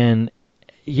 yes. And,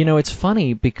 it's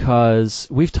funny because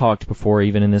we've talked before,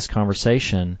 even in this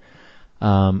conversation,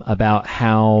 about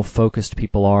how focused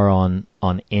people are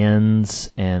on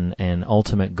ends and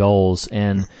ultimate goals.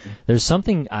 And there's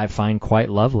something I find quite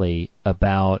lovely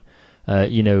about,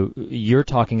 you're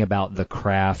talking about the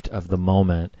craft of the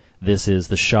moment. This is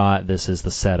the shot. This is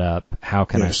the setup. How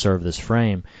can I serve this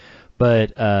frame?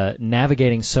 But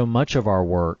navigating so much of our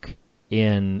work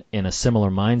in a similar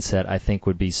mindset, I think,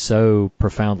 would be so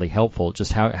profoundly helpful.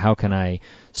 Just how can I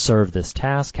serve this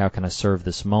task? How can I serve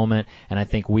this moment? And I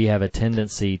think we have a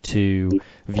tendency to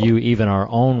view even our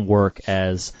own work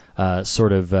as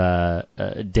sort of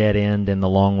a dead end in the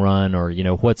long run, or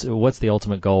what's the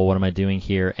ultimate goal? What am I doing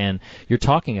here? And you're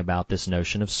talking about this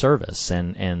notion of service,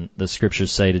 and the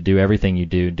scriptures say to do everything you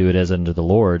do it as unto the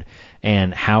Lord.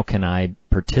 And how can I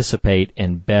participate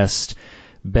and best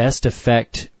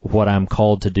affect what I'm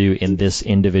called to do in this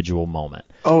individual moment?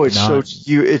 Oh, it's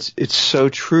so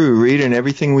true, Reed, in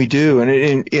everything we do.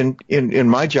 And in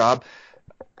my job,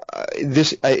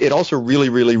 it also really,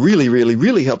 really, really, really,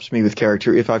 really helps me with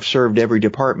character if I've served every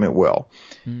department well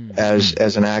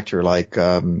as an actor. Like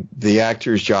the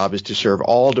actor's job is to serve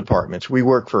all departments. We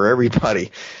work for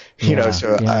everybody.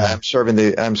 I'm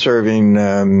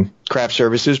serving craft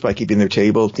services by keeping their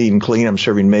table neat and clean. I'm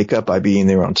serving makeup by being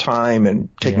there on time and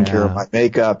taking care of my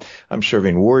makeup. I'm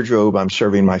serving wardrobe. I'm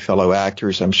serving my fellow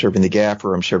actors. I'm serving the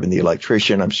gaffer. I'm serving the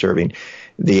electrician. I'm serving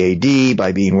the AD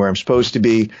by being where I'm supposed to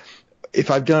be.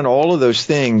 If I've done all of those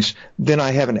things, then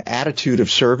I have an attitude of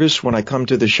service when I come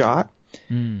to the shot.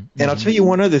 And I'll tell you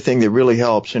one other thing that really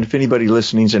helps, and if anybody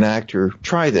listening is an actor,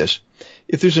 try this.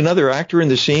 If there's another actor in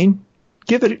the scene,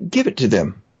 give it to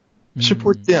them.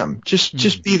 Support them.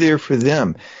 Just be there for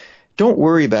them. Don't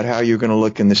worry about how you're going to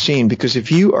look in the scene, because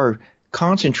if you are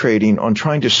concentrating on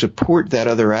trying to support that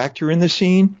other actor in the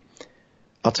scene,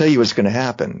 I'll tell you what's going to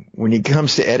happen. When it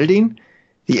comes to editing,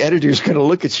 the editor's going to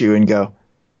look at you and go,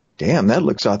 damn, that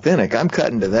looks authentic. I'm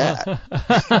cutting to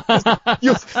that.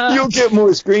 You'll get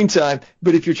more screen time.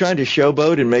 But if you're trying to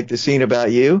showboat and make the scene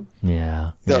about you,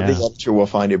 the editor will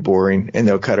find it boring and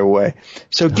they'll cut away.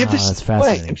 So give this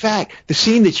away. In fact, the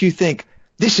scene that you think,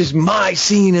 this is my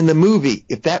scene in the movie,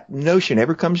 if that notion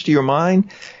ever comes to your mind,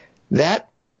 that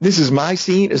this is my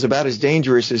scene is about as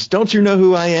dangerous as, don't you know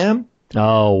who I am?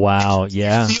 Oh, wow.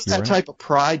 Yeah. Feel that type of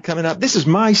pride coming up. This is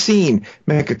my scene.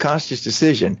 Make a conscious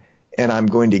decision, and I'm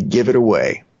going to give it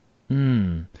away.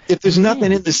 If there's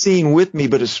nothing in the scene with me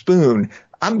but a spoon,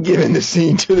 I'm giving the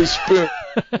scene to the spoon.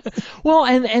 Well,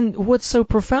 and what's so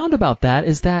profound about that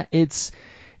is that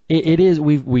it is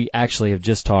we actually have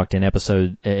just talked in an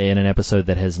episode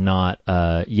that has not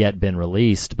yet been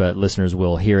released, but listeners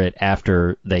will hear it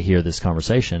after they hear this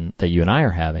conversation that you and I are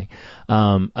having.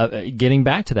 Getting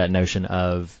back to that notion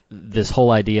of this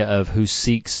whole idea of who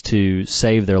seeks to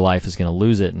save their life is going to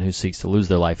lose it, and who seeks to lose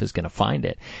their life is going to find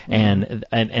it,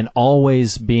 and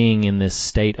always being in this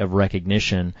state of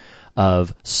recognition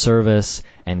of service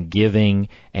and giving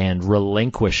and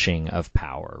relinquishing of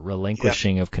power,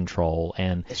 relinquishing of control,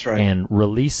 and and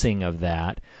releasing of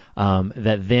that.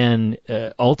 That then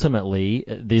ultimately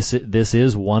this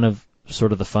is one of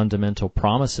sort of the fundamental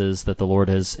promises that the Lord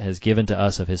has given to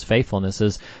us of His faithfulness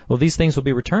is, well, these things will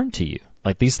be returned to you.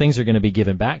 Like, these things are going to be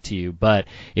given back to you, but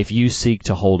if you seek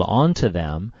to hold on to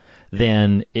them,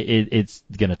 then it's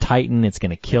going to tighten, it's going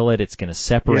to kill it, it's going to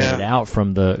separate it out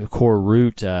from the core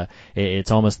root.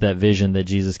 It's almost that vision that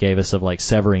Jesus gave us of like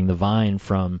severing the vine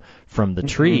from the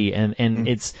tree, and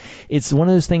it's one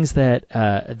of those things that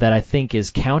I think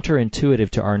is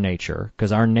counterintuitive to our nature,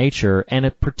 because our nature,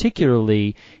 and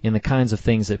particularly in the kinds of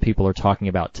things that people are talking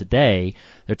about today,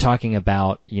 they're talking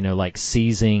about, like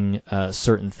seizing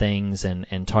certain things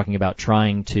and talking about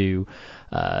trying to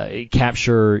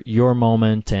capture your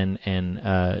moment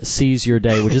and seize your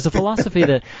day, which is a philosophy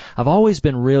that I've always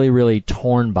been really, really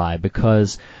torn by,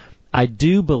 because I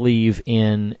do believe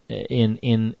in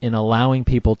allowing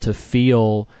people to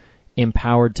feel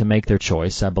empowered to make their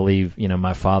choice. I believe,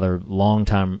 my father,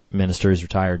 longtime minister, is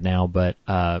retired now, but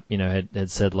had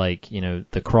said, like,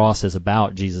 the cross is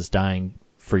about Jesus dying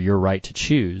for your right to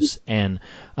choose, and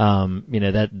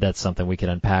that's something we can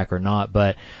unpack or not,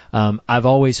 but I've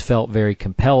always felt very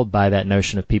compelled by that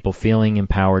notion of people feeling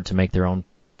empowered to make their own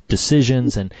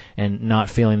decisions and not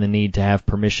feeling the need to have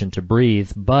permission to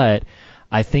breathe. But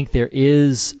I think there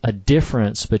is a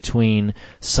difference between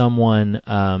someone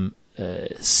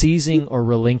seizing or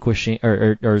relinquishing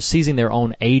or seizing their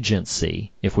own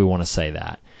agency, if we want to say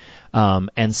that,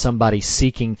 and somebody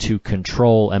seeking to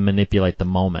control and manipulate the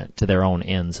moment to their own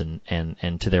ends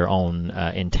and to their own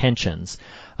intentions.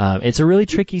 It's a really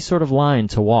tricky sort of line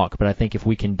to walk, but I think if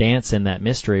we can dance in that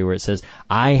mystery where it says,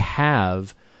 I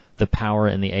have the power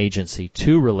and the agency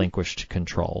to relinquish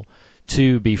control,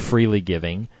 to be freely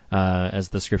giving, as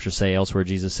the scriptures say elsewhere,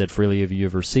 Jesus said, freely have you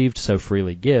have received, so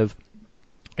freely give.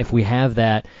 If we have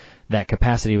that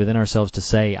capacity within ourselves to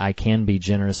say, I can be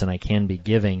generous and I can be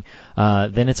giving,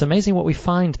 then it's amazing what we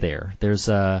find there. There's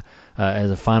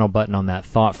as a final button on that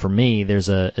thought for me, there's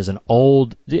an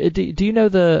old, do you know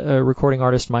the recording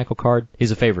artist Michael Card?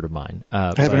 He's a favorite of mine.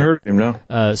 I haven't heard of him,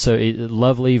 no. So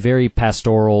lovely, very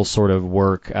pastoral sort of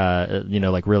work,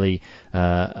 like really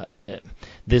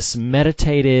this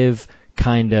meditative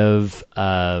kind of,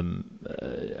 I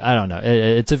don't know.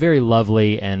 It's a very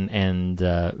lovely and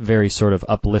very sort of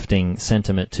uplifting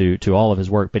sentiment to all of his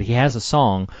work. But he has a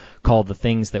song called "The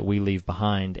Things That We Leave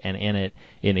Behind," and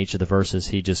in each of the verses,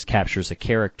 he just captures a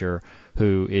character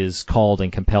who is called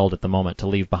and compelled at the moment to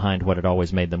leave behind what had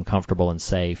always made them comfortable and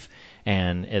safe.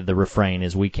 And the refrain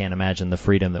is, "We can't imagine the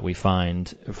freedom that we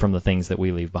find from the things that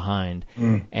we leave behind."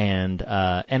 And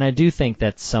I do think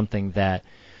that's something that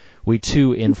we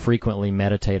too infrequently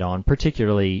meditate on,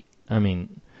 particularly, I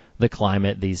mean, the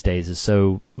climate these days is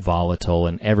so volatile,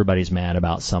 and everybody's mad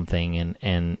about something,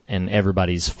 and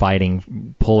everybody's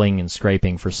fighting, pulling and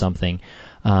scraping for something.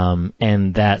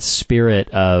 And that spirit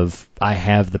of, I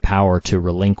have the power to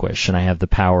relinquish and I have the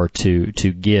power to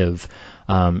give,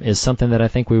 is something that I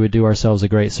think we would do ourselves a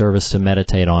great service to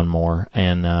meditate on more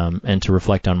and to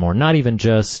reflect on more. Not even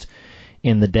just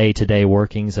in the day-to-day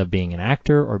workings of being an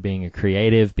actor or being a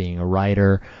creative, being a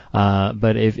writer,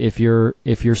 but if you're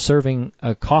serving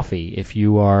a coffee, if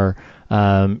you are,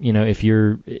 if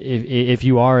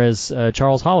you are as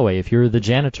Charles Holloway, if you're the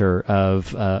janitor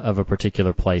of a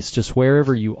particular place, just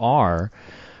wherever you are,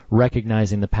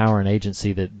 recognizing the power and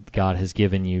agency that God has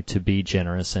given you to be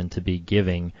generous and to be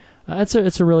giving, it's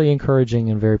a really encouraging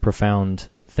and very profound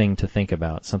thing to think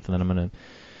about. Something that I'm going to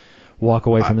walk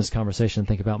away from this conversation and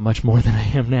think about much more than I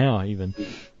am now, even.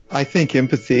 I think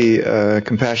empathy,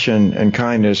 compassion, and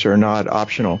kindness are not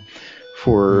optional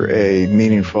for a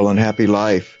meaningful and happy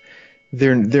life.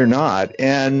 They're not.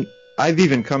 And I've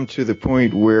even come to the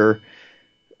point where,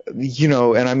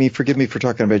 and I mean, forgive me for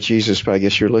talking about Jesus, but I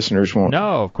guess your listeners won't.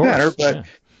 No, of course. Matter, but,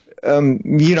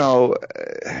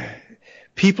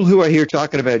 People who are here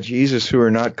talking about Jesus who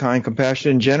are not kind,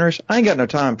 compassionate, and generous, I ain't got no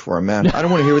time for them, man. I don't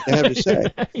want to hear what they have to say.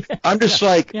 I'm just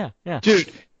like,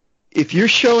 dude, if you're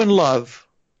showing love,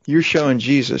 you're showing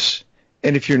Jesus.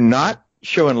 And if you're not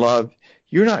showing love,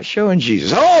 you're not showing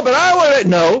Jesus. Oh, but I want to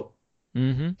know.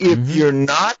 If you're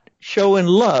not showing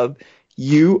love,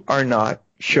 you are not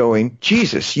showing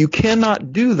Jesus. You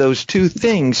cannot do those two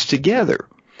things together.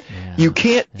 You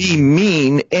can't be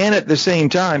mean and at the same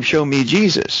time show me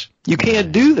Jesus. You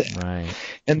can't do that. Right.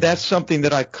 And that's something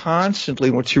that I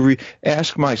constantly want to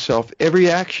ask myself. Every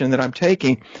action that I'm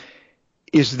taking,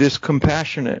 is this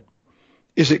compassionate?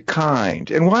 Is it kind?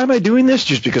 And why am I doing this?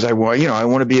 Just because I want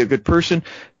to be a good person?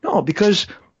 No, because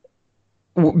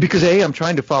A, I'm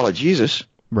trying to follow Jesus.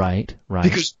 Right.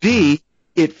 Because B,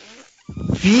 it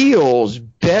feels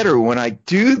better when I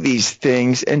do these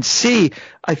things, and C,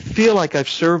 I feel like I've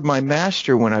served my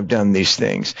master when I've done these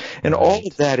things. And all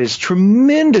of that is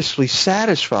tremendously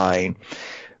satisfying.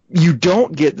 You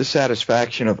don't get the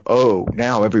satisfaction of, oh,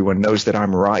 now everyone knows that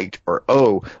I'm right, or,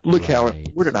 oh, look how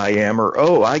important I am, or,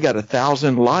 oh, I got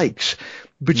 1,000 likes.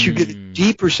 But you get a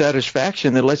deeper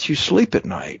satisfaction that lets you sleep at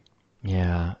night.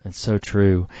 Yeah, it's so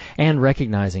true. And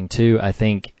recognizing, too, I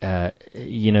think, the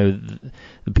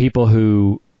people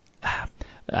who,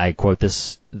 I quote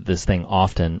this thing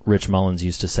often, Rich Mullins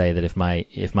used to say that if my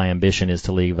ambition is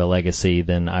to leave a legacy,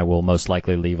 then I will most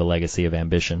likely leave a legacy of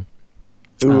ambition.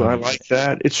 Ooh, I like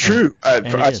that. It's true.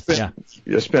 I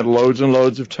spent loads and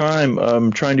loads of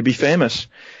time trying to be famous.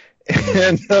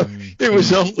 And it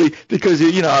was only because,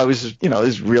 I was,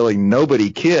 this really nobody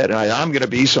kid, and I'm going to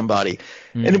be somebody.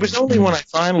 And it was only when I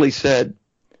finally said,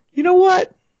 you know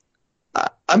what,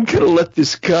 I'm going to let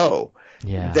this go,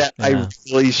 that I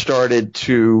really started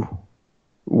to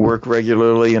work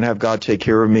regularly and have God take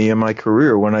care of me in my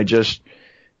career, when I just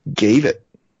gave it.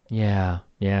 Yeah.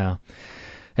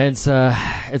 It's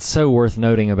so worth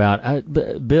noting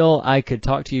about. Bill, I could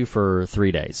talk to you for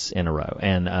 3 days in a row,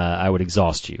 and I would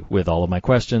exhaust you with all of my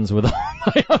questions, with all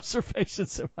my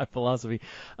observations and my philosophy.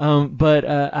 But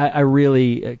I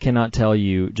really cannot tell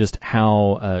you just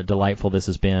how delightful this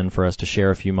has been for us to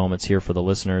share a few moments here for the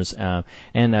listeners.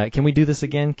 And can we do this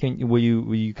again? Will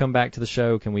you come back to the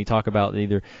show? Can we talk about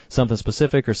either something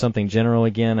specific or something general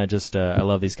again? I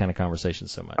love these kind of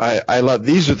conversations so much. I love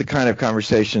these are the kind of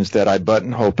conversations that I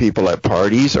buttonhole people at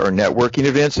parties or networking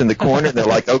events in the corner. They're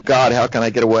like, oh God, how can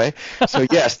I get away? So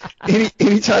yes,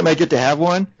 anytime I get to have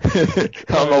one,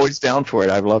 I'm always down for it.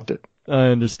 I've loved it. I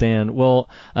understand. Well,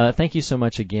 thank you so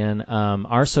much again.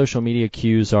 Our social media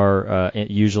cues are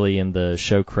usually in the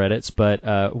show credits,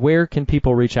 but where can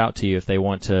people reach out to you if they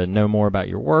want to know more about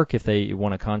your work, if they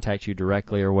want to contact you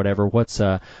directly or whatever? What's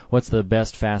the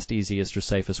best, fast, easiest, or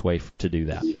safest way to do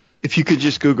that? If you could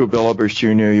just Google Bill Oberst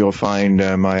Jr., you'll find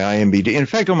my IMBD. In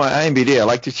fact, on my IMBD, I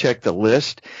like to check the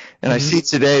list, and I see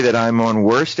today that I'm on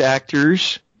Worst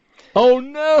Actors. Oh,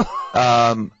 no!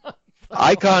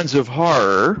 Icons of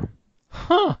Horror.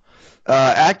 Huh.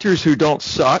 Actors who don't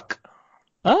suck.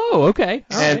 Oh, okay.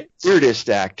 All and right. Weirdest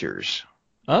actors.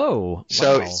 Oh,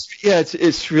 so wow.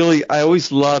 It's really, I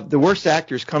always love, the Worst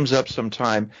Actors comes up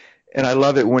sometime, and I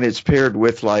love it when it's paired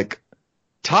with like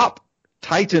top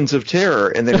Titans of Terror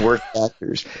and then Worst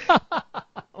Actors.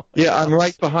 I'm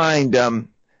right behind,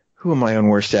 who am I on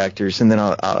Worst Actors? And then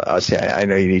I'll say, I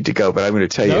know you need to go, but I'm going to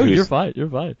tell you. No, you're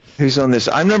fine. Who's on this?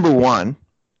 I'm number 1.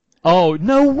 Oh,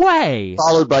 no way.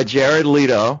 Followed by Jared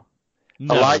Leto,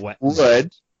 Elijah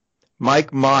Wood,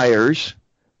 Mike Myers,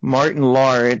 Martin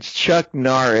Lawrence, Chuck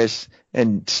Norris,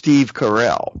 and Steve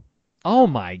Carell. Oh,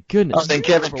 my goodness. Oh, then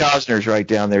Kevin Costner's right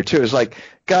down there, too. It's like,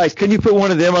 guys, can you put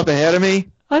one of them up ahead of me?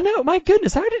 I know. My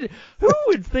goodness. Who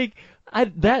would think?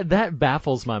 That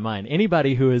baffles my mind.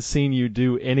 Anybody who has seen you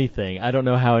do anything, I don't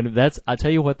know how. I'll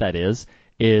tell you what that is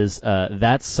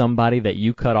that's somebody that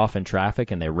you cut off in traffic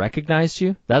and they recognized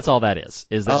you. That's all that is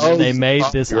that they made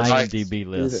this IMDb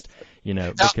list.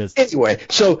 Because anyway,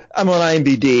 so I'm on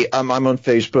IMDb, I'm on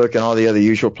Facebook and all the other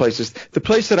usual places. The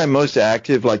place that I'm most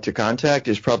active, like to contact,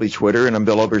 is probably Twitter, and I'm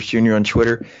Bill Oberst Jr. on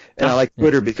Twitter. And I like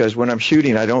Twitter because when I'm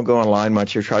shooting, I don't go online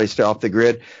much or try to stay off the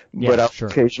grid, but I'll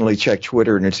occasionally check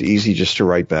Twitter, and it's easy just to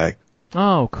write back.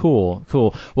 Oh, cool.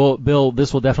 Well, Bill,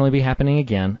 this will definitely be happening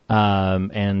again,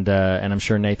 and I'm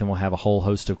sure Nathan will have a whole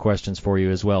host of questions for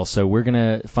you as well. So we're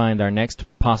going to find our next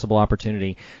possible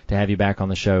opportunity to have you back on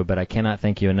the show, but I cannot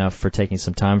thank you enough for taking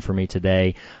some time for me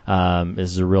today.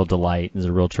 This is a real delight. This is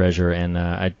a real treasure, and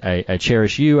I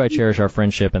cherish you. I cherish our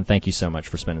friendship, and thank you so much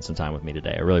for spending some time with me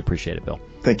today. I really appreciate it, Bill.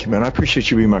 Thank you, man. I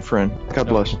appreciate you being my friend. God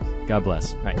bless. God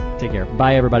bless. All right, take care.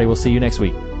 Bye, everybody. We'll see you next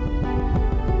week.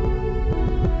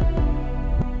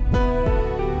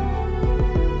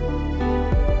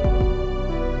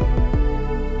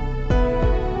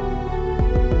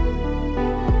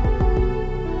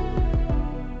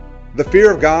 The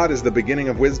fear of God is the beginning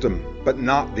of wisdom, but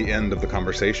not the end of the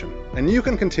conversation. And you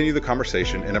can continue the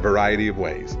conversation in a variety of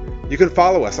ways. You can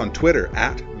follow us on Twitter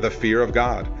at The Fear of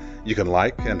God. You can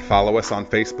like and follow us on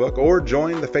Facebook or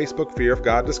join the Facebook Fear of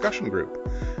God discussion group.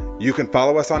 You can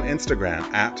follow us on Instagram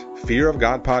at Fear of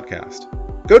God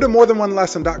Podcast. Go to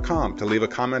morethanonelesson.com to leave a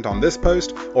comment on this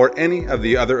post or any of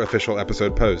the other official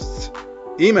episode posts.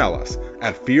 Email us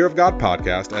at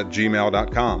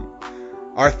fearofgodpodcast@gmail.com.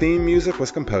 Our theme music was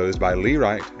composed by Lee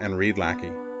Wright and Reed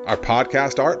Lackey. Our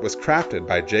podcast art was crafted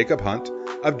by Jacob Hunt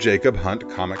of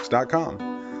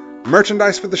jacobhuntcomics.com.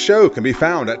 Merchandise for the show can be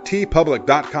found at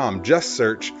tpublic.com. Just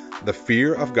search The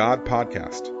Fear of God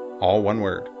Podcast, all one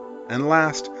word. And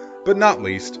last but not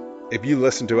least, if you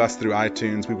listen to us through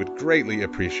iTunes, we would greatly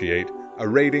appreciate a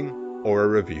rating or a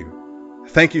review.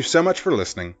 Thank you so much for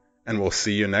listening, and we'll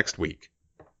see you next week.